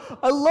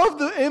love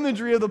the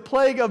imagery of the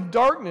plague of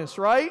darkness,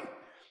 right?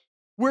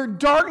 Where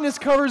darkness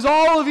covers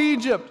all of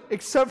Egypt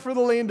except for the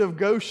land of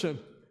Goshen.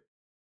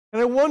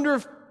 And I wonder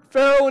if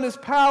Pharaoh in his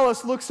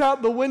palace looks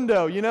out the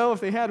window, if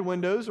they had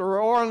windows,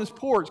 or on his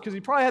porch, because he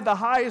probably had the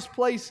highest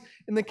place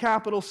in the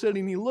capital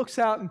city, and he looks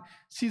out and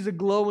sees a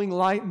glowing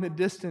light in the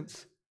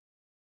distance.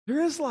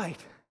 There is light.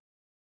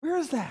 Where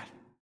is that?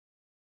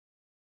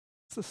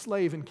 It's the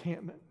slave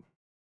encampment.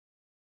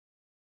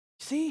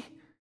 See?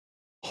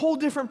 Whole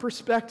different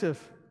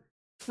perspective.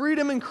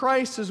 Freedom in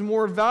Christ is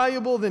more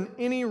valuable than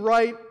any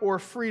right or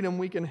freedom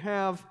we can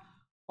have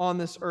on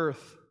this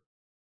earth.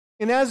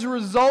 And as a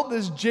result,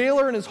 this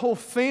jailer and his whole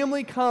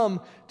family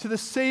come to the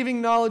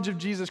saving knowledge of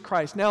Jesus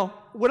Christ. Now,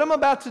 what I'm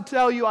about to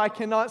tell you, I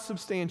cannot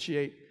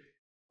substantiate.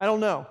 I don't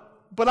know.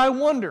 But I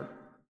wonder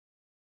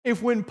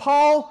if when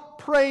Paul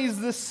prays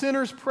this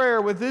sinner's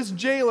prayer with this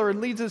jailer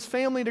and leads his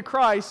family to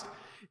Christ,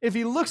 if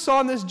he looks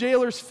on this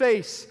jailer's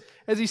face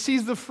as he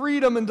sees the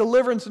freedom and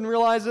deliverance and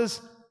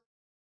realizes,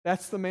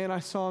 that's the man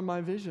I saw in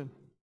my vision.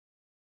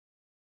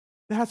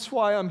 That's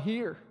why I'm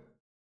here.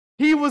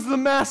 He was the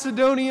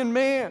Macedonian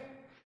man.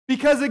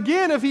 Because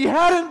again, if he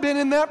hadn't been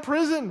in that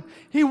prison,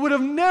 he would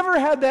have never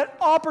had that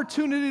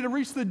opportunity to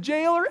reach the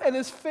jailer and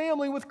his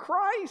family with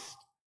Christ.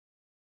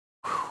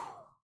 Whew.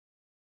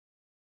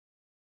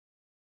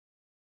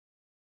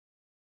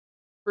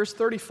 Verse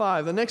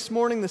 35, the next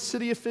morning the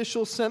city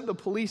officials sent the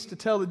police to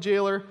tell the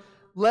jailer,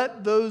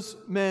 "Let those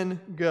men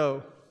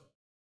go."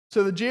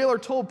 So the jailer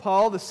told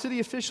Paul, "The city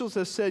officials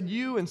have said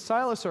you and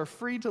Silas are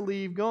free to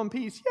leave. Go in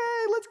peace."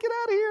 Yay, let's get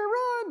out of here,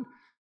 run.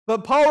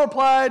 But Paul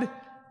replied,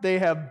 "They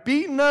have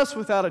beaten us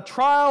without a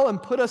trial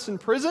and put us in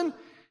prison,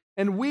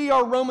 and we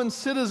are Roman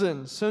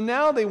citizens. So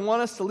now they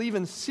want us to leave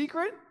in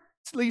secret?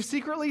 Leave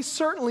secretly?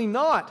 Certainly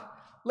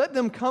not. Let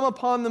them come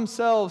upon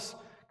themselves.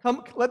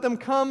 Let them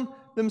come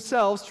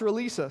themselves to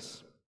release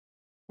us."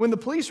 When the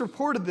police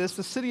reported this,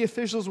 the city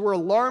officials were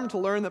alarmed to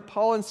learn that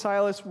Paul and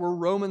Silas were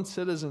Roman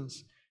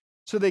citizens.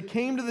 So they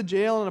came to the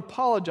jail and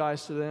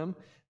apologized to them.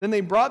 Then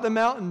they brought them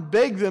out and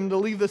begged them to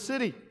leave the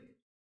city.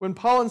 When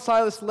Paul and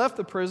Silas left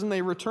the prison,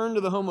 they returned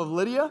to the home of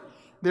Lydia.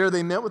 There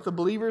they met with the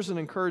believers and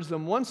encouraged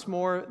them once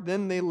more.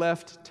 Then they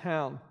left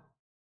town.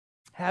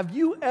 Have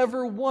you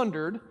ever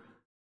wondered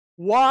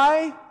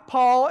why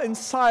Paul and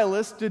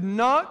Silas did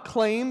not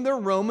claim their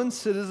Roman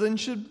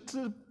citizenship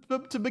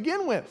to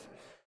begin with?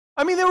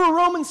 I mean, they were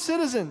Roman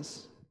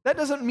citizens. That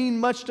doesn't mean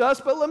much to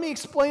us, but let me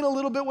explain a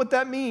little bit what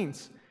that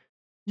means.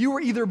 You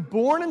were either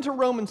born into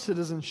Roman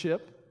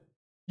citizenship,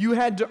 you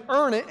had to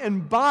earn it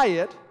and buy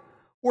it,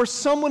 or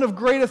someone of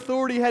great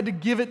authority had to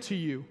give it to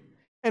you.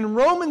 And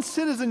Roman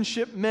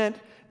citizenship meant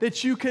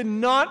that you could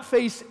not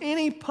face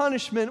any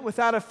punishment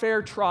without a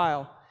fair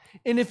trial.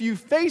 And if you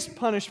faced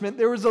punishment,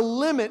 there was a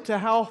limit to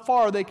how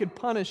far they could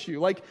punish you.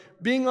 Like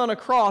being on a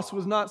cross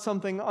was not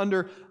something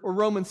under a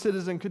Roman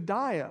citizen could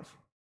die of.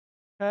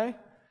 Okay?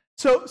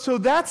 So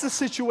that's the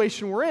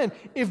situation we're in.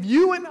 If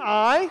you and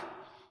I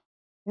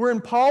were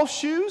in Paul's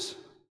shoes,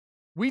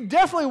 we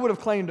definitely would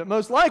have claimed it,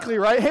 most likely,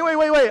 right? Hey,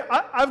 wait.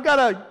 I got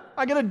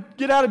a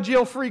get out of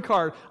jail free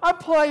card. I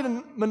played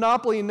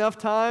Monopoly enough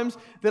times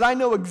that I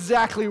know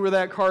exactly where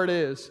that card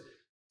is.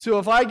 So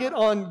if I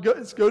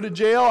go to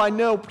jail, I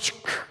know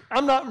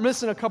I'm not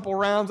missing a couple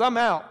rounds. I'm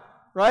out,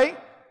 right?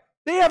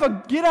 They have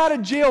a get out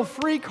of jail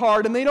free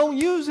card and they don't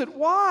use it.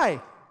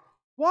 Why?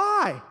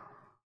 Why?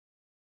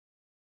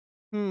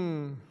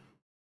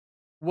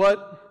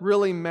 What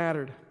really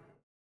mattered?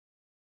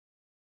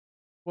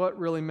 What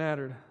really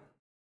mattered?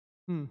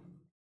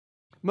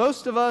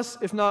 Most of us,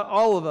 if not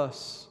all of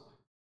us,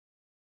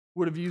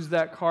 would have used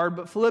that card,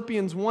 but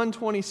Philippians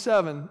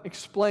 1:27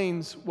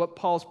 explains what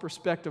Paul's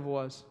perspective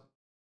was.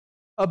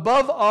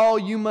 Above all,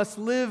 you must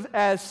live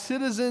as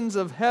citizens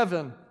of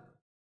heaven,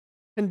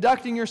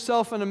 conducting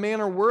yourself in a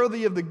manner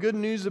worthy of the good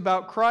news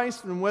about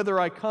Christ, and whether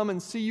I come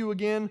and see you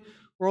again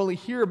or only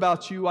hear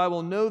about you, I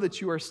will know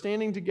that you are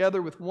standing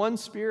together with one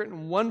spirit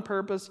and one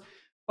purpose,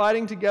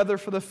 fighting together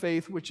for the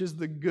faith, which is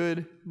the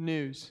good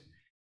news.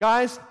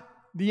 Guys,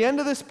 the end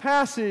of this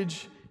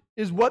passage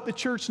is what the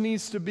church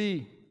needs to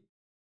be.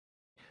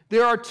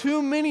 There are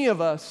too many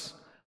of us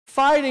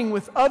fighting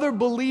with other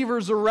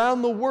believers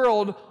around the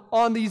world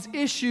on these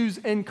issues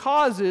and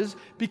causes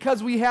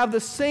because we have the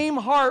same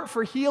heart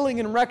for healing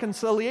and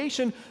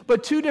reconciliation,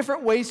 but two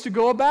different ways to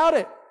go about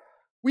it.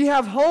 We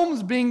have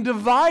homes being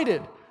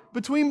divided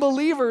between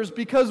believers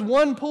because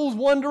one pulls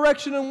one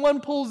direction and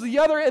one pulls the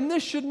other, and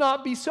this should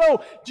not be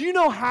so. Do you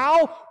know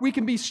how we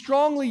can be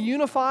strongly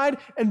unified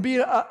and be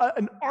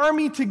an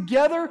army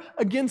together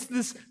against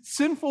this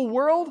sinful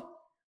world?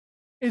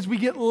 Is we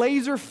get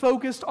laser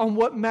focused on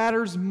what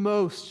matters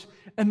most,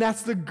 and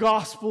that's the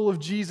gospel of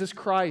Jesus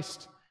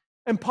Christ.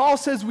 And Paul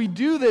says we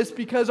do this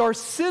because our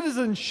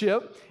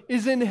citizenship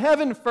is in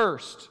heaven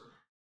first.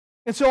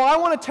 And so I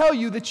want to tell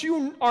you that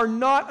you are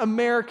not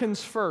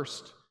Americans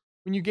first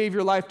when you gave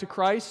your life to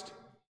Christ.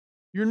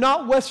 You're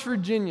not West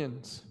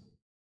Virginians.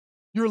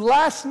 Your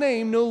last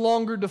name no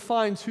longer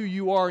defines who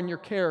you are and your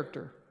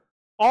character.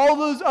 All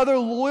those other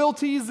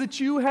loyalties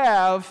that you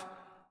have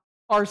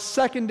are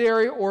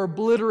secondary or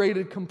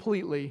obliterated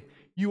completely.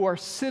 You are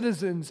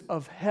citizens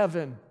of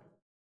heaven.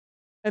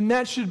 And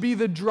that should be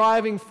the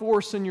driving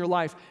force in your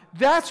life.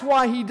 That's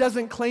why he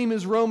doesn't claim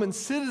his Roman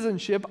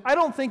citizenship. I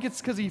don't think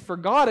it's because he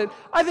forgot it.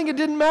 I think it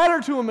didn't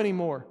matter to him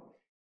anymore.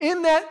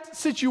 In that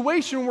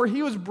situation where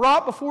he was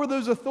brought before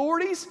those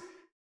authorities,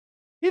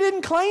 he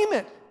didn't claim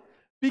it.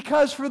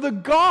 Because for the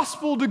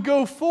gospel to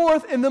go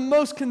forth in the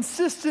most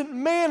consistent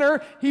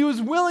manner, he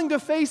was willing to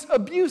face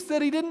abuse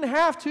that he didn't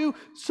have to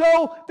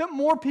so that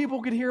more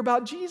people could hear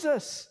about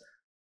Jesus.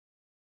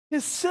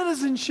 His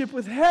citizenship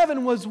with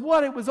heaven was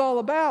what it was all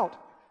about.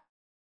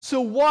 So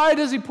why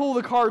does he pull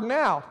the card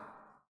now?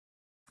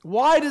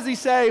 Why does he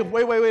say,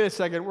 wait a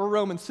second, we're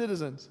Roman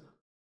citizens?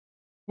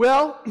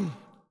 Well,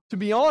 to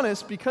be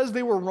honest, because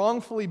they were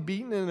wrongfully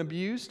beaten and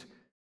abused,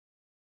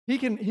 he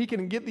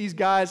can get these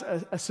guys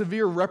a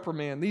severe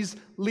reprimand. These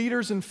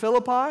leaders in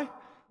Philippi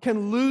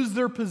can lose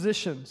their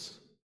positions.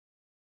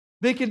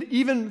 They could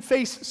even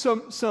face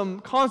some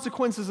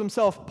consequences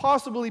themselves,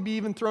 possibly be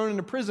even thrown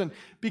into prison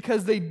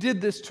because they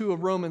did this to a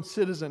Roman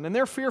citizen, and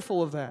they're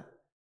fearful of that.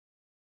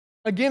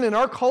 Again, in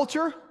our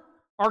culture,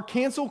 our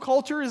cancel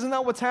culture, isn't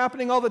that what's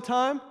happening all the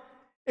time?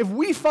 If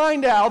we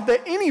find out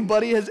that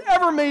anybody has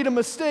ever made a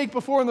mistake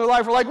before in their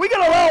life, we're like, we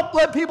gotta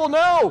let people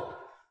know.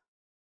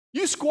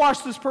 You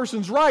squashed this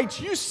person's rights,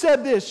 you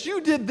said this,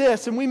 you did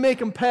this, and we make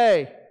them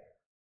pay.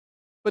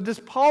 But does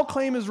Paul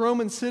claim his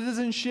Roman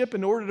citizenship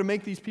in order to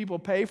make these people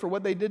pay for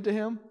what they did to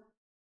him?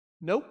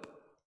 Nope.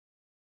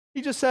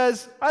 He just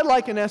says, I'd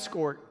like an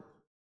escort.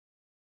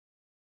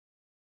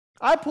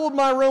 I pulled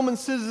my Roman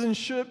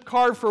citizenship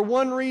card for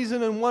one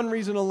reason and one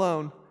reason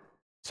alone.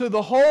 So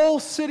the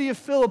whole city of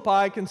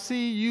Philippi can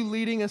see you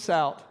leading us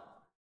out.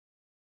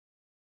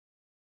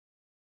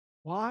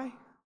 Why?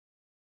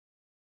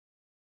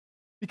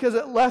 Because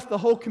it left the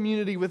whole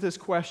community with this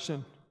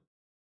question.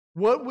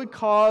 What would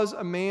cause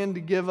a man to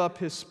give up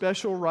his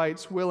special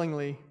rights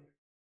willingly,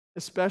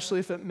 especially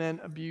if it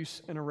meant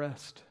abuse and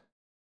arrest?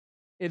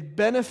 It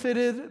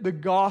benefited the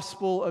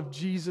gospel of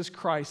Jesus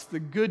Christ, the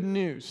good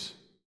news,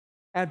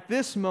 at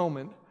this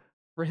moment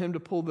for him to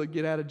pull the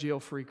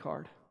get-out-of-jail-free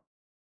card.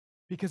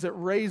 Because it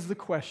raised the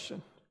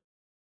question.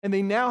 And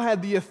they now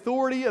had the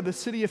authority of the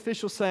city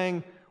officials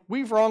saying,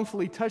 we've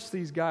wrongfully touched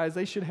these guys.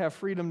 They should have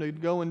freedom to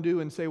go and do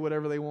and say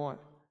whatever they want.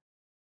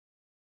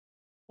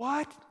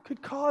 What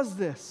could cause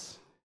this?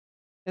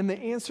 And the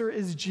answer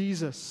is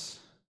Jesus.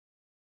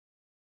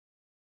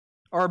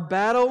 Our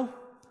battle,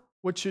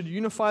 which should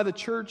unify the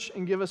church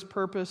and give us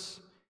purpose,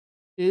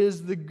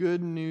 is the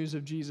good news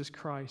of Jesus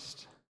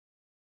Christ.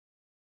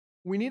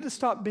 We need to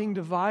stop being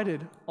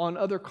divided on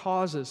other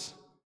causes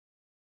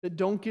that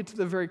don't get to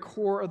the very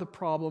core of the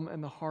problem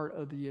and the heart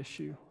of the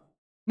issue.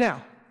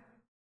 Now,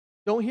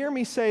 don't hear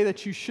me say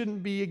that you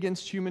shouldn't be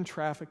against human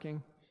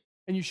trafficking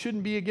and you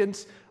shouldn't be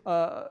against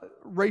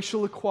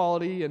racial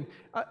equality. And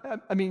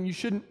I mean, you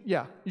shouldn't.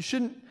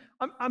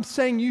 I'm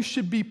saying you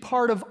should be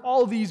part of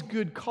all these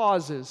good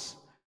causes.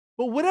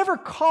 But whatever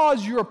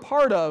cause you're a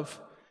part of,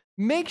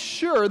 make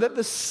sure that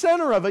the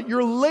center of it,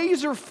 your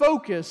laser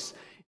focus,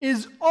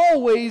 is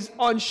always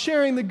on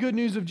sharing the good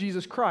news of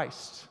Jesus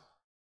Christ.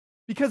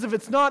 Because if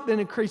it's not, then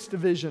it creates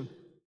division.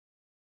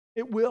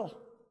 It will.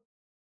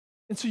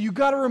 And so you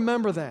got to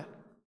remember that.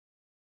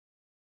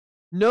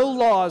 No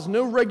laws,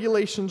 no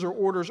regulations or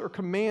orders or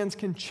commands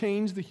can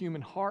change the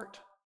human heart.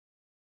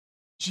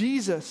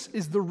 Jesus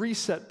is the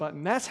reset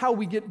button. That's how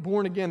we get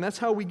born again. That's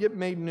how we get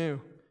made new.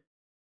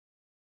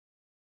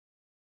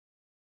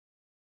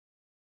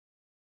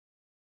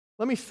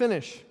 Let me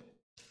finish.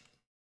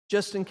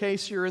 Just in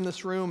case you're in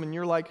this room and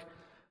you're like,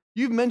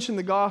 you've mentioned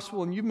the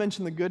gospel and you've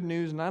mentioned the good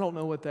news and I don't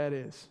know what that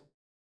is.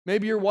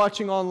 Maybe you're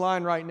watching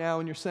online right now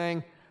and you're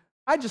saying,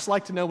 I'd just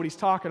like to know what he's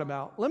talking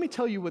about. Let me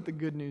tell you what the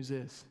good news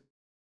is.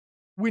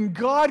 When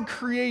God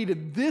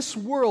created this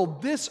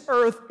world, this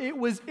earth, it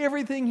was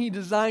everything he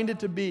designed it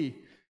to be.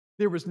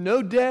 There was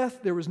no death,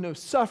 there was no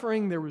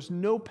suffering, there was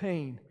no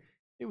pain.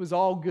 It was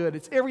all good.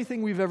 It's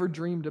everything we've ever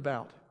dreamed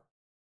about.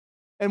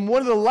 And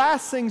one of the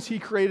last things he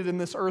created in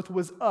this earth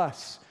was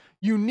us.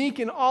 Unique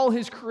in all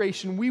his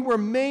creation. We were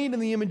made in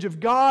the image of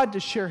God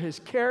to share his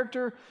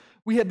character.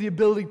 We had the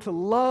ability to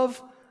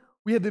love.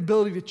 We had the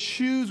ability to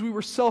choose. We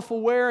were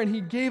self-aware, and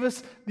he gave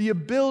us the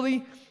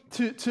ability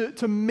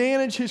to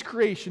manage his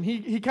creation.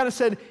 He kind of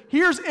said,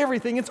 here's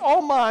everything. It's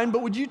all mine,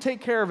 but would you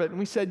take care of it? And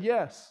we said,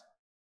 yes.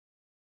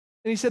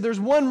 And he said, there's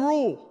one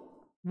rule.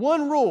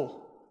 One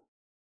rule.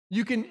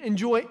 You can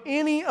enjoy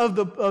any of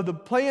the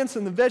plants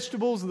and the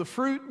vegetables and the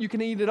fruit. You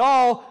can eat it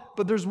all,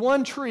 but there's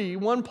one tree,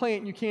 one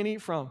plant you can't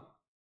eat from.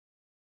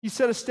 He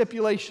set a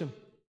stipulation.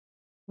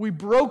 We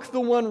broke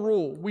the one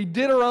rule. We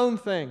did our own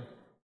thing.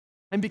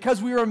 And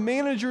because we were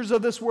managers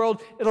of this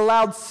world, it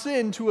allowed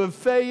sin to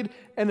invade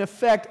and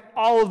affect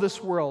all of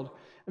this world.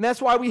 And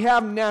that's why we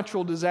have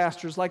natural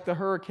disasters like the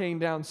hurricane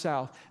down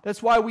south.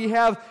 That's why we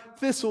have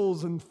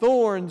thistles and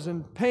thorns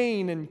and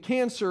pain and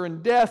cancer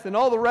and death and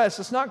all the rest.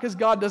 It's not because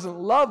God doesn't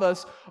love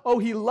us. Oh,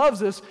 he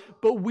loves us,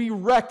 but we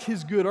wrecked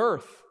his good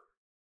earth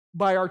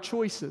by our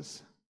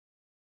choices.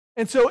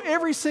 And so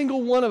every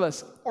single one of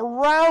us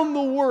around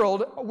the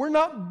world, we're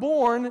not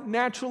born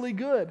naturally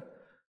good.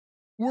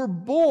 We're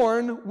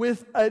born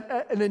with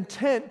an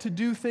intent to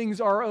do things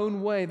our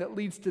own way that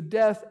leads to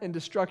death and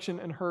destruction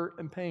and hurt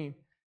and pain.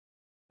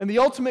 And the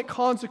ultimate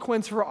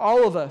consequence for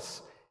all of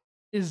us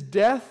is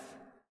death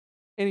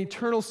and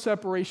eternal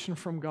separation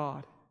from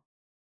God.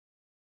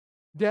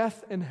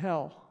 Death and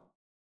hell.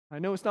 I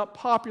know it's not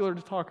popular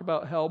to talk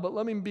about hell, but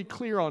let me be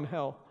clear on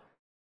hell.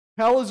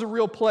 Hell is a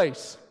real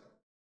place.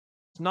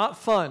 It's not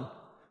fun.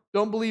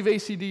 Don't believe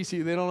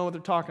AC/DC. They don't know what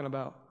they're talking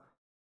about.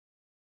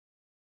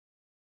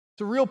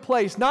 It's a real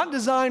place, not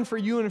designed for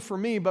you and for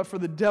me, but for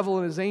the devil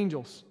and his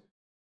angels.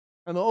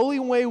 And the only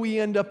way we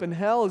end up in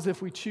hell is if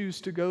we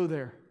choose to go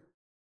there.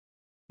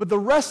 But the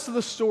rest of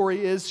the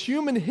story is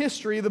human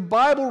history. The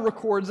Bible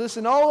records this,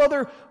 and all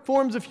other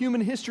forms of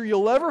human history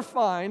you'll ever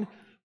find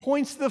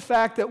points to the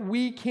fact that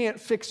we can't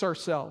fix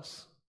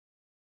ourselves.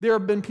 There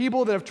have been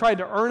people that have tried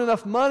to earn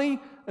enough money,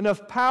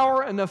 enough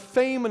power, enough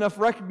fame, enough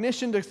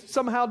recognition to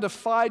somehow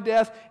defy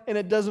death, and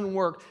it doesn't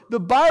work. The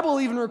Bible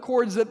even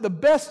records that the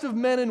best of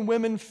men and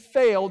women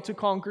failed to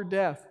conquer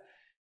death.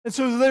 And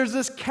so there's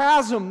this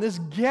chasm, this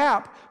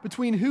gap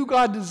between who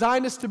God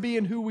designed us to be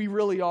and who we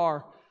really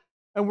are.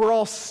 And we're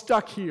all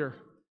stuck here.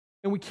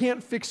 And we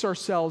can't fix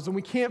ourselves, and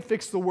we can't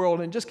fix the world,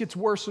 and it just gets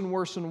worse and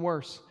worse and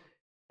worse.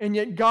 And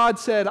yet God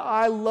said,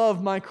 I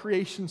love my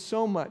creation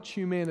so much,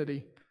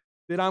 humanity,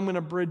 that I'm going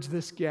to bridge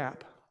this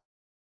gap.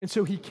 And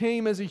so he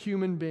came as a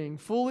human being,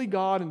 fully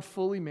God and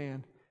fully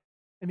man,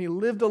 and he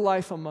lived a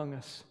life among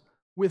us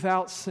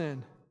without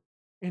sin.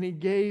 And he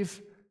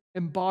gave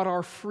and bought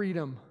our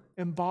freedom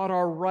and bought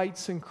our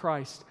rights in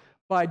Christ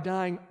by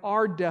dying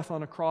our death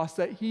on a cross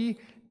that he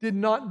did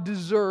not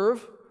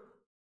deserve.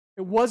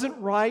 It wasn't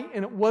right,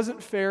 and it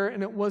wasn't fair,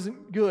 and it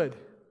wasn't good.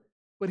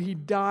 But he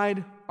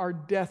died our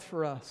death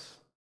for us.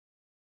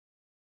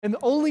 And the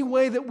only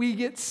way that we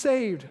get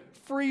saved,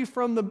 free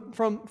from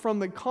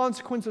the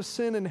consequence of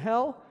sin and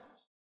hell,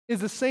 is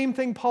the same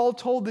thing Paul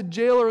told the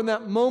jailer in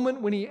that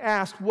moment when he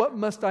asked, what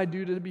must I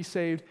do to be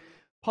saved?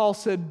 Paul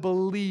said,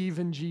 believe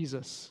in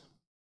Jesus.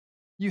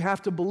 You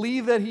have to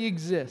believe that he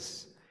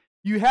exists.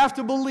 You have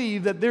to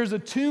believe that there's a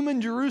tomb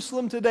in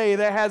Jerusalem today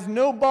that has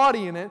no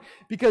body in it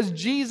because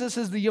Jesus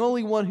is the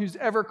only one who's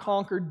ever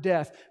conquered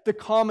death, the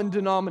common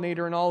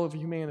denominator in all of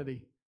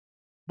humanity.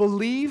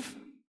 Believe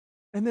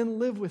and then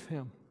live with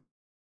him.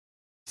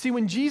 See,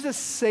 when Jesus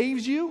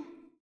saves you,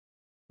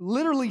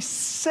 literally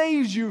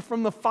saves you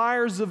from the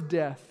fires of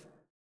death,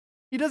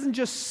 he doesn't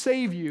just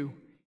save you,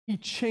 he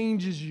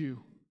changes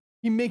you.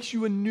 He makes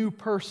you a new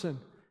person.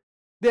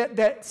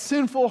 That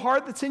sinful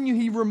heart that's in you,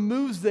 he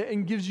removes that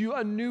and gives you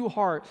a new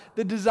heart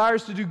that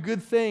desires to do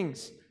good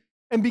things.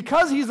 And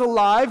because he's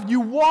alive, you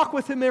walk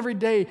with him every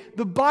day.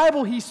 The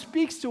Bible, he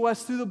speaks to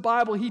us through the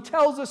Bible. He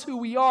tells us who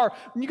we are.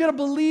 And you got to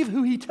believe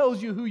who he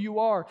tells you who you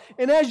are.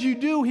 And as you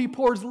do, he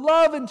pours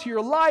love into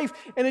your life,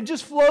 and it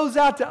just flows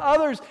out to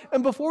others.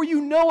 And before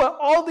you know it,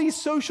 all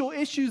these social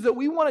issues that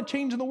we want to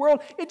change in the world,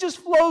 it just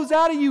flows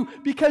out of you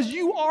because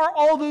you are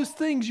all those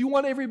things you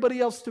want everybody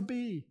else to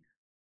be.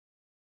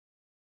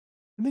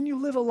 And then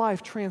you live a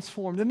life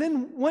transformed. And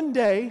then one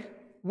day,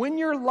 when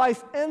your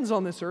life ends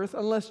on this earth,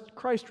 unless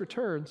Christ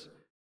returns,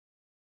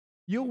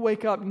 you'll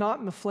wake up not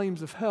in the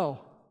flames of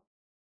hell,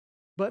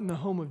 but in the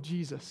home of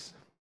Jesus.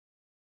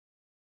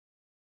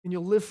 And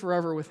you'll live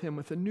forever with him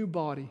with a new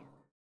body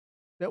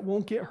that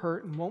won't get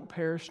hurt and won't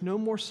perish. No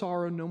more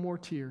sorrow, no more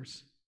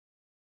tears.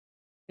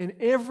 And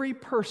every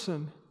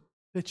person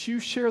that you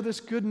share this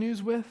good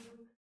news with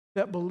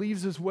that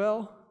believes as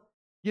well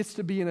gets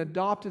to be an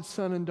adopted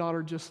son and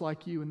daughter just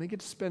like you, and they get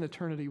to spend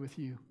eternity with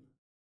you.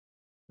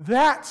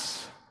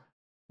 That's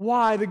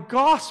why the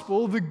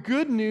gospel, the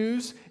good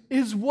news,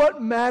 is what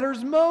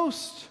matters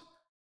most.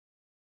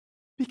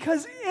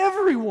 Because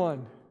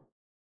everyone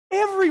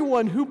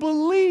who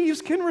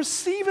believes can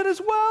receive it as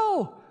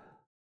well.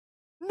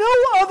 No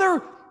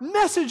other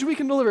message we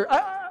can deliver.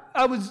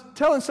 I was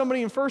telling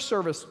somebody in first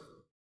service,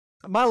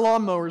 my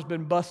lawnmower's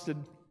been busted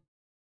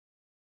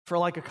for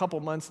like a couple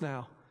months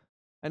now.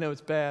 I know it's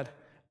bad.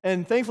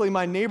 And thankfully,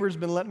 my neighbor's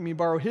been letting me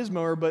borrow his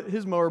mower, but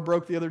his mower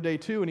broke the other day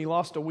too, and he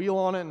lost a wheel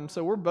on it, and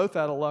so we're both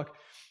out of luck.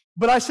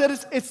 But I said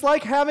it's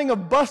like having a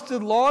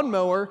busted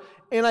lawnmower,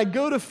 and I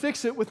go to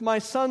fix it with my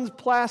son's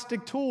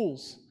plastic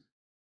tools.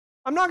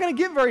 I'm not going to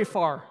get very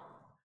far.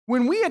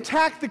 When we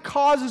attack the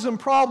causes and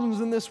problems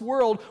in this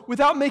world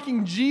without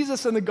making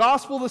Jesus and the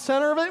gospel the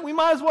center of it, we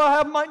might as well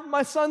have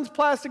my son's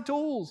plastic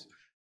tools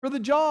for the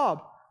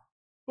job.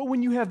 But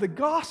when you have the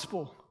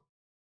gospel,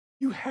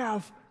 you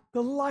have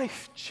the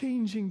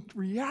life-changing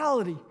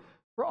reality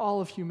for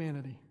all of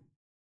humanity.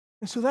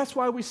 And so that's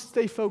why we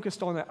stay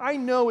focused on that. I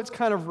know it's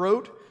kind of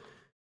rote.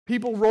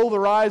 People roll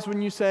their eyes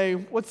when you say,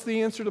 what's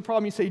the answer to the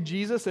problem? You say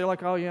Jesus. They're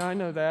like, oh yeah, I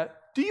know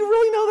that. Do you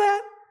really know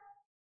that?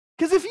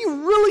 Because if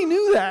you really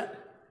knew that,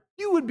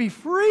 you would be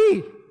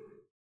free.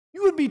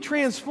 You would be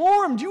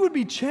transformed. You would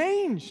be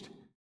changed.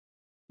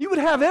 You would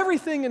have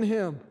everything in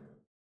him.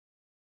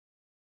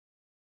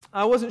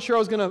 I wasn't sure I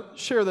was going to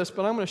share this,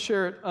 but I'm going to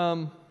share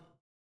it.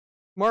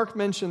 Mark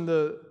mentioned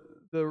the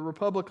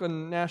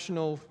Republican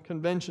National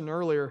Convention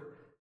earlier.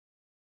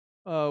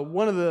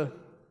 One of the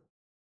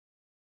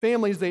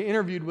families they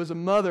interviewed was a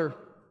mother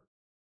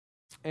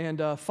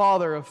and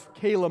father of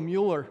Kayla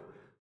Mueller,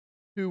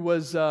 who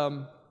was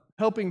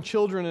helping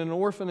children in an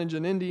orphanage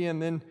in India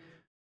and then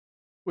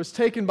was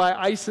taken by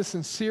ISIS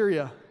in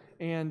Syria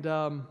and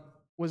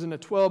was in a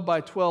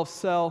 12-by-12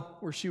 cell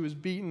where she was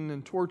beaten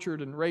and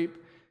tortured and raped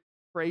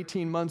for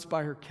 18 months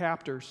by her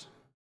captors.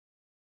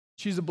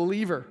 She's a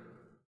believer.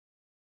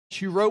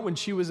 She wrote when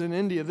she was in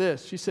India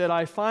this. She said,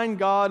 I find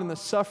God in the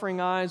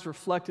suffering eyes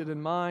reflected in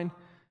mine.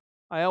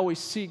 I always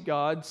seek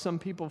God. Some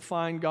people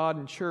find God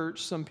in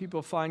church. Some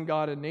people find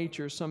God in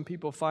nature. Some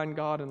people find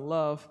God in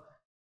love.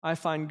 I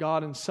find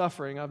God in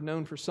suffering. I've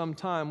known for some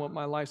time what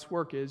my life's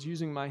work is,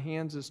 using my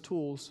hands as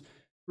tools to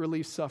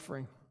relieve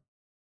suffering.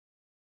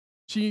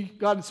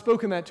 God had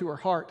spoken that to her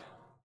heart.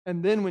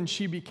 And then when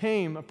she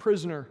became a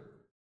prisoner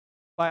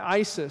by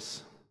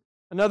ISIS,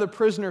 Another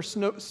prisoner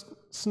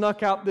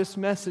snuck out this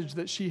message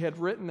that she had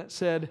written that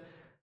said,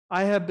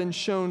 "I have been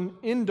shown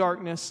in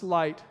darkness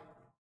light.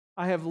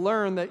 I have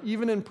learned that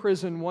even in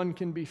prison one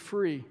can be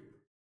free.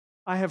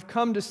 I have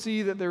come to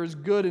see that there is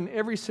good in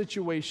every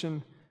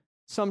situation.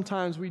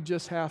 Sometimes we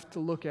just have to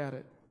look at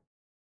it."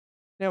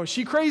 Now, is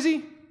she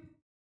crazy?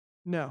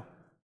 No.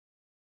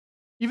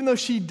 Even though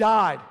she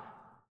died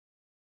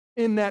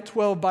in that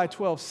 12 by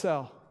 12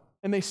 cell,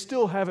 and they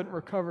still haven't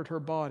recovered her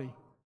body,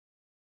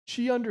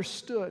 she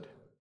understood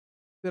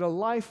that a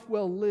life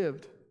well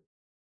lived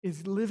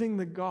is living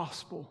the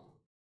gospel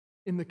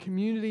in the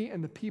community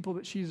and the people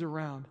that she's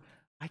around.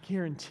 I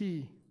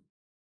guarantee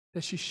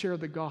that she shared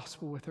the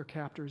gospel with her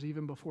captors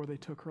even before they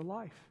took her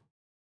life.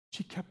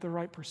 She kept the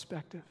right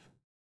perspective.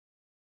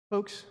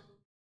 Folks,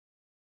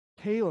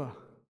 Kayla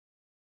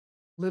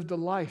lived a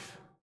life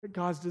that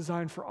God's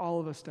designed for all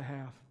of us to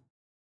have.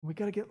 We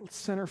got to get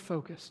center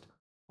focused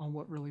on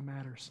what really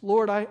matters.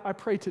 Lord, I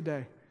pray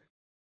today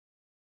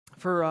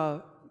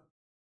for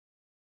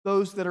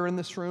those that are in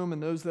this room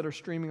and those that are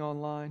streaming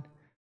online.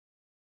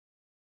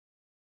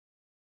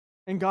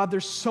 And God,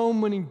 there's so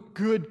many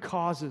good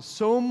causes,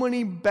 so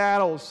many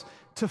battles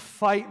to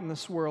fight in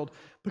this world.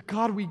 But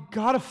God, we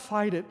got to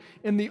fight it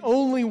in the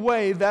only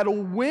way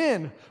that'll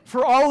win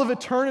for all of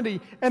eternity,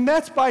 and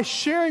that's by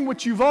sharing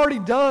what you've already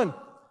done.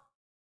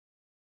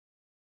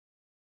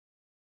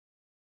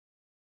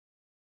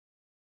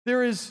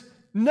 There is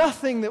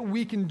nothing that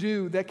we can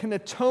do that can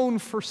atone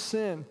for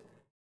sin.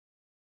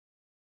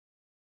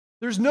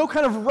 There's no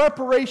kind of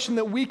reparation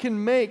that we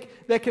can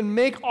make that can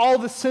make all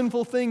the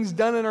sinful things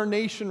done in our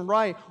nation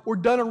right, or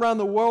done around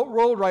the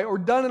world right, or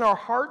done in our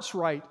hearts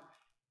right.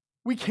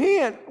 We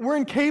can't. We're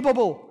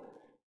incapable.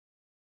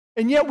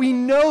 And yet we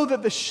know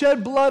that the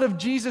shed blood of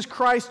Jesus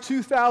Christ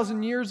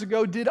 2,000 years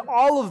ago did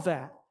all of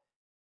that.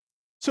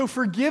 So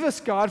forgive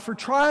us, God, for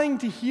trying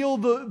to heal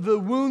the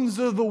wounds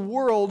of the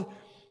world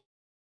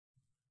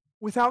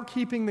without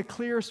keeping the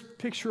clearest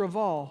picture of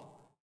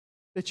all,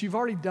 that you've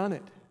already done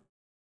it.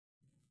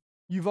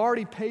 You've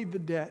already paid the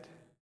debt.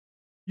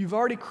 You've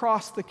already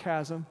crossed the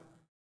chasm.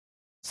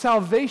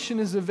 Salvation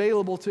is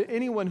available to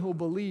anyone who will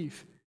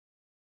believe.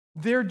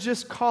 They're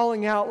just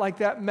calling out like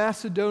that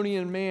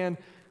Macedonian man,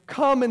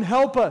 "Come and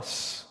help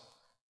us."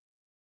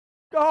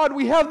 God,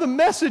 we have the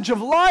message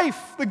of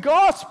life, the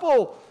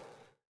gospel.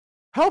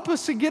 Help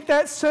us to get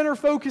that center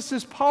focus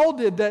as Paul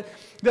did, that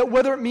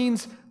whether it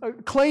means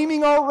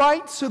claiming our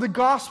rights so the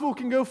gospel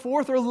can go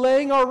forth or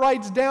laying our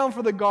rights down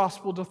for the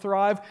gospel to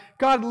thrive.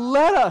 God,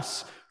 let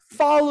us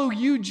follow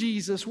you,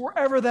 Jesus,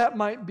 wherever that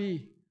might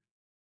be.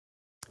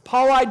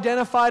 Paul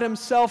identified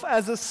himself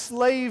as a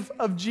slave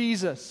of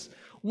Jesus,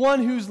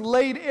 one who's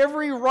laid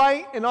every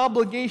right and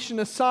obligation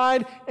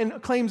aside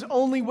and claims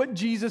only what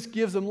Jesus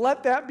gives him.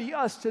 Let that be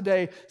us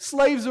today,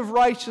 slaves of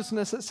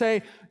righteousness that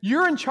say,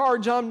 "You're in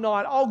charge, I'm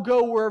not. I'll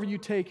go wherever you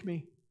take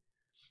me."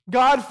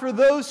 God, for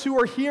those who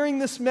are hearing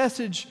this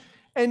message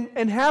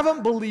and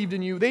haven't believed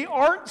in you, they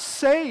aren't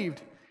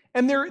saved,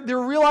 and they're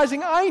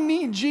realizing, "I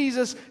need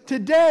Jesus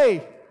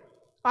today."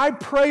 I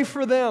pray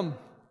for them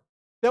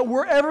that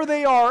wherever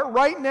they are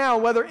right now,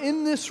 whether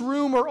in this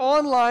room or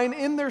online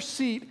in their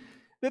seat,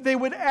 that they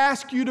would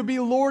ask you to be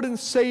Lord and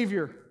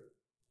Savior.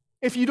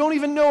 If you don't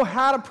even know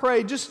how to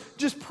pray,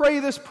 just pray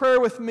this prayer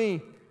with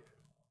me.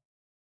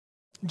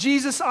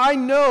 Jesus, I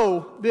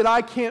know that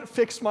I can't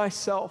fix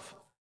myself.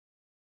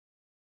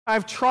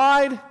 I've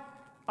tried,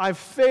 I've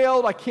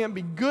failed, I can't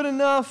be good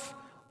enough.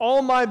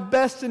 All my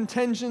best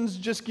intentions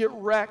just get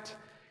wrecked.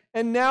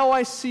 And now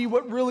I see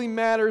what really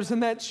matters,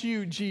 and that's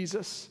you,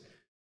 Jesus.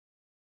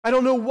 I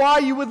don't know why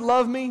you would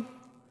love me.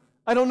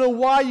 I don't know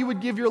why you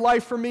would give your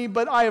life for me,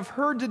 but I have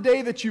heard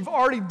today that you've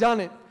already done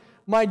it.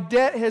 My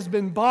debt has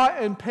been bought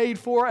and paid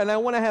for, and I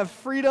want to have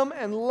freedom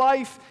and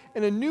life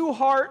and a new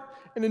heart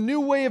and a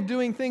new way of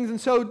doing things. And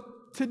so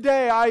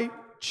today I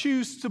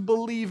choose to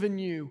believe in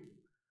you.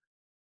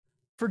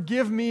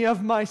 Forgive me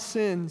of my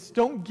sins.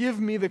 Don't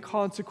give me the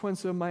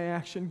consequence of my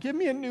action. Give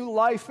me a new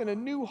life and a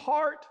new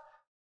heart.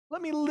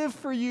 Let me live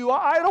for you.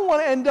 I don't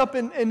want to end up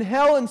in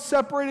hell and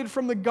separated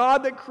from the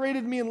God that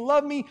created me and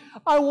loved me.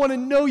 I want to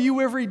know you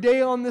every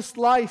day on this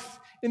life,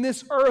 in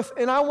this earth,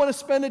 and I want to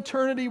spend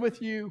eternity with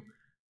you.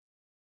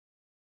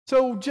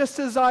 So just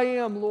as I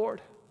am,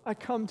 Lord, I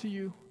come to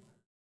you.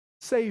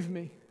 Save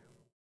me.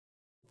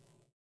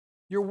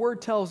 Your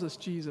word tells us,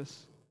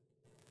 Jesus,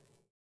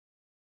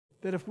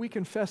 that if we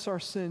confess our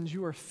sins,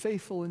 you are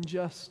faithful and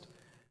just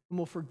and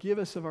will forgive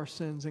us of our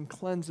sins and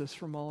cleanse us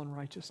from all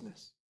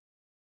unrighteousness.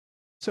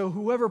 So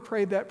whoever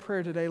prayed that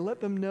prayer today, let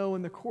them know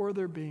in the core of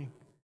their being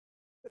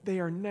that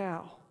they are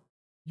now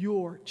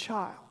your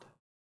child,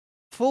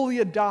 fully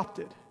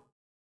adopted,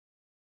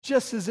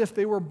 just as if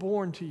they were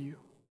born to you.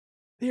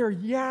 They are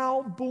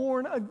now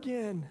born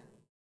again.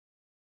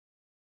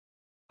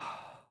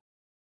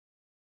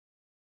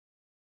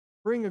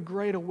 Bring a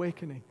great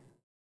awakening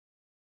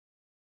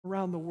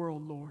around the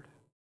world, Lord.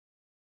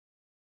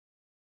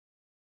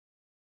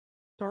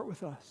 Start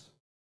with us.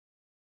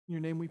 In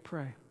your name we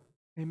pray.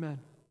 Amen.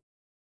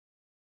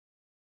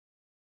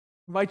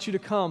 I invite you to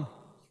come.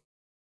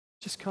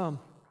 Just come.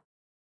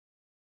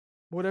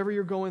 Whatever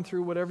you're going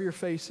through, whatever you're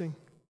facing.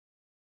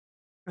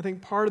 I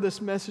think part of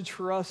this message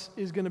for us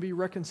is going to be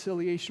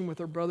reconciliation with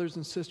our brothers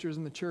and sisters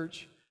in the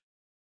church.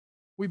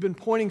 We've been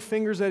pointing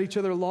fingers at each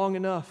other long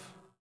enough,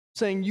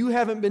 saying you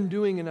haven't been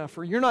doing enough,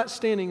 or you're not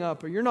standing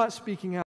up, or you're not speaking out.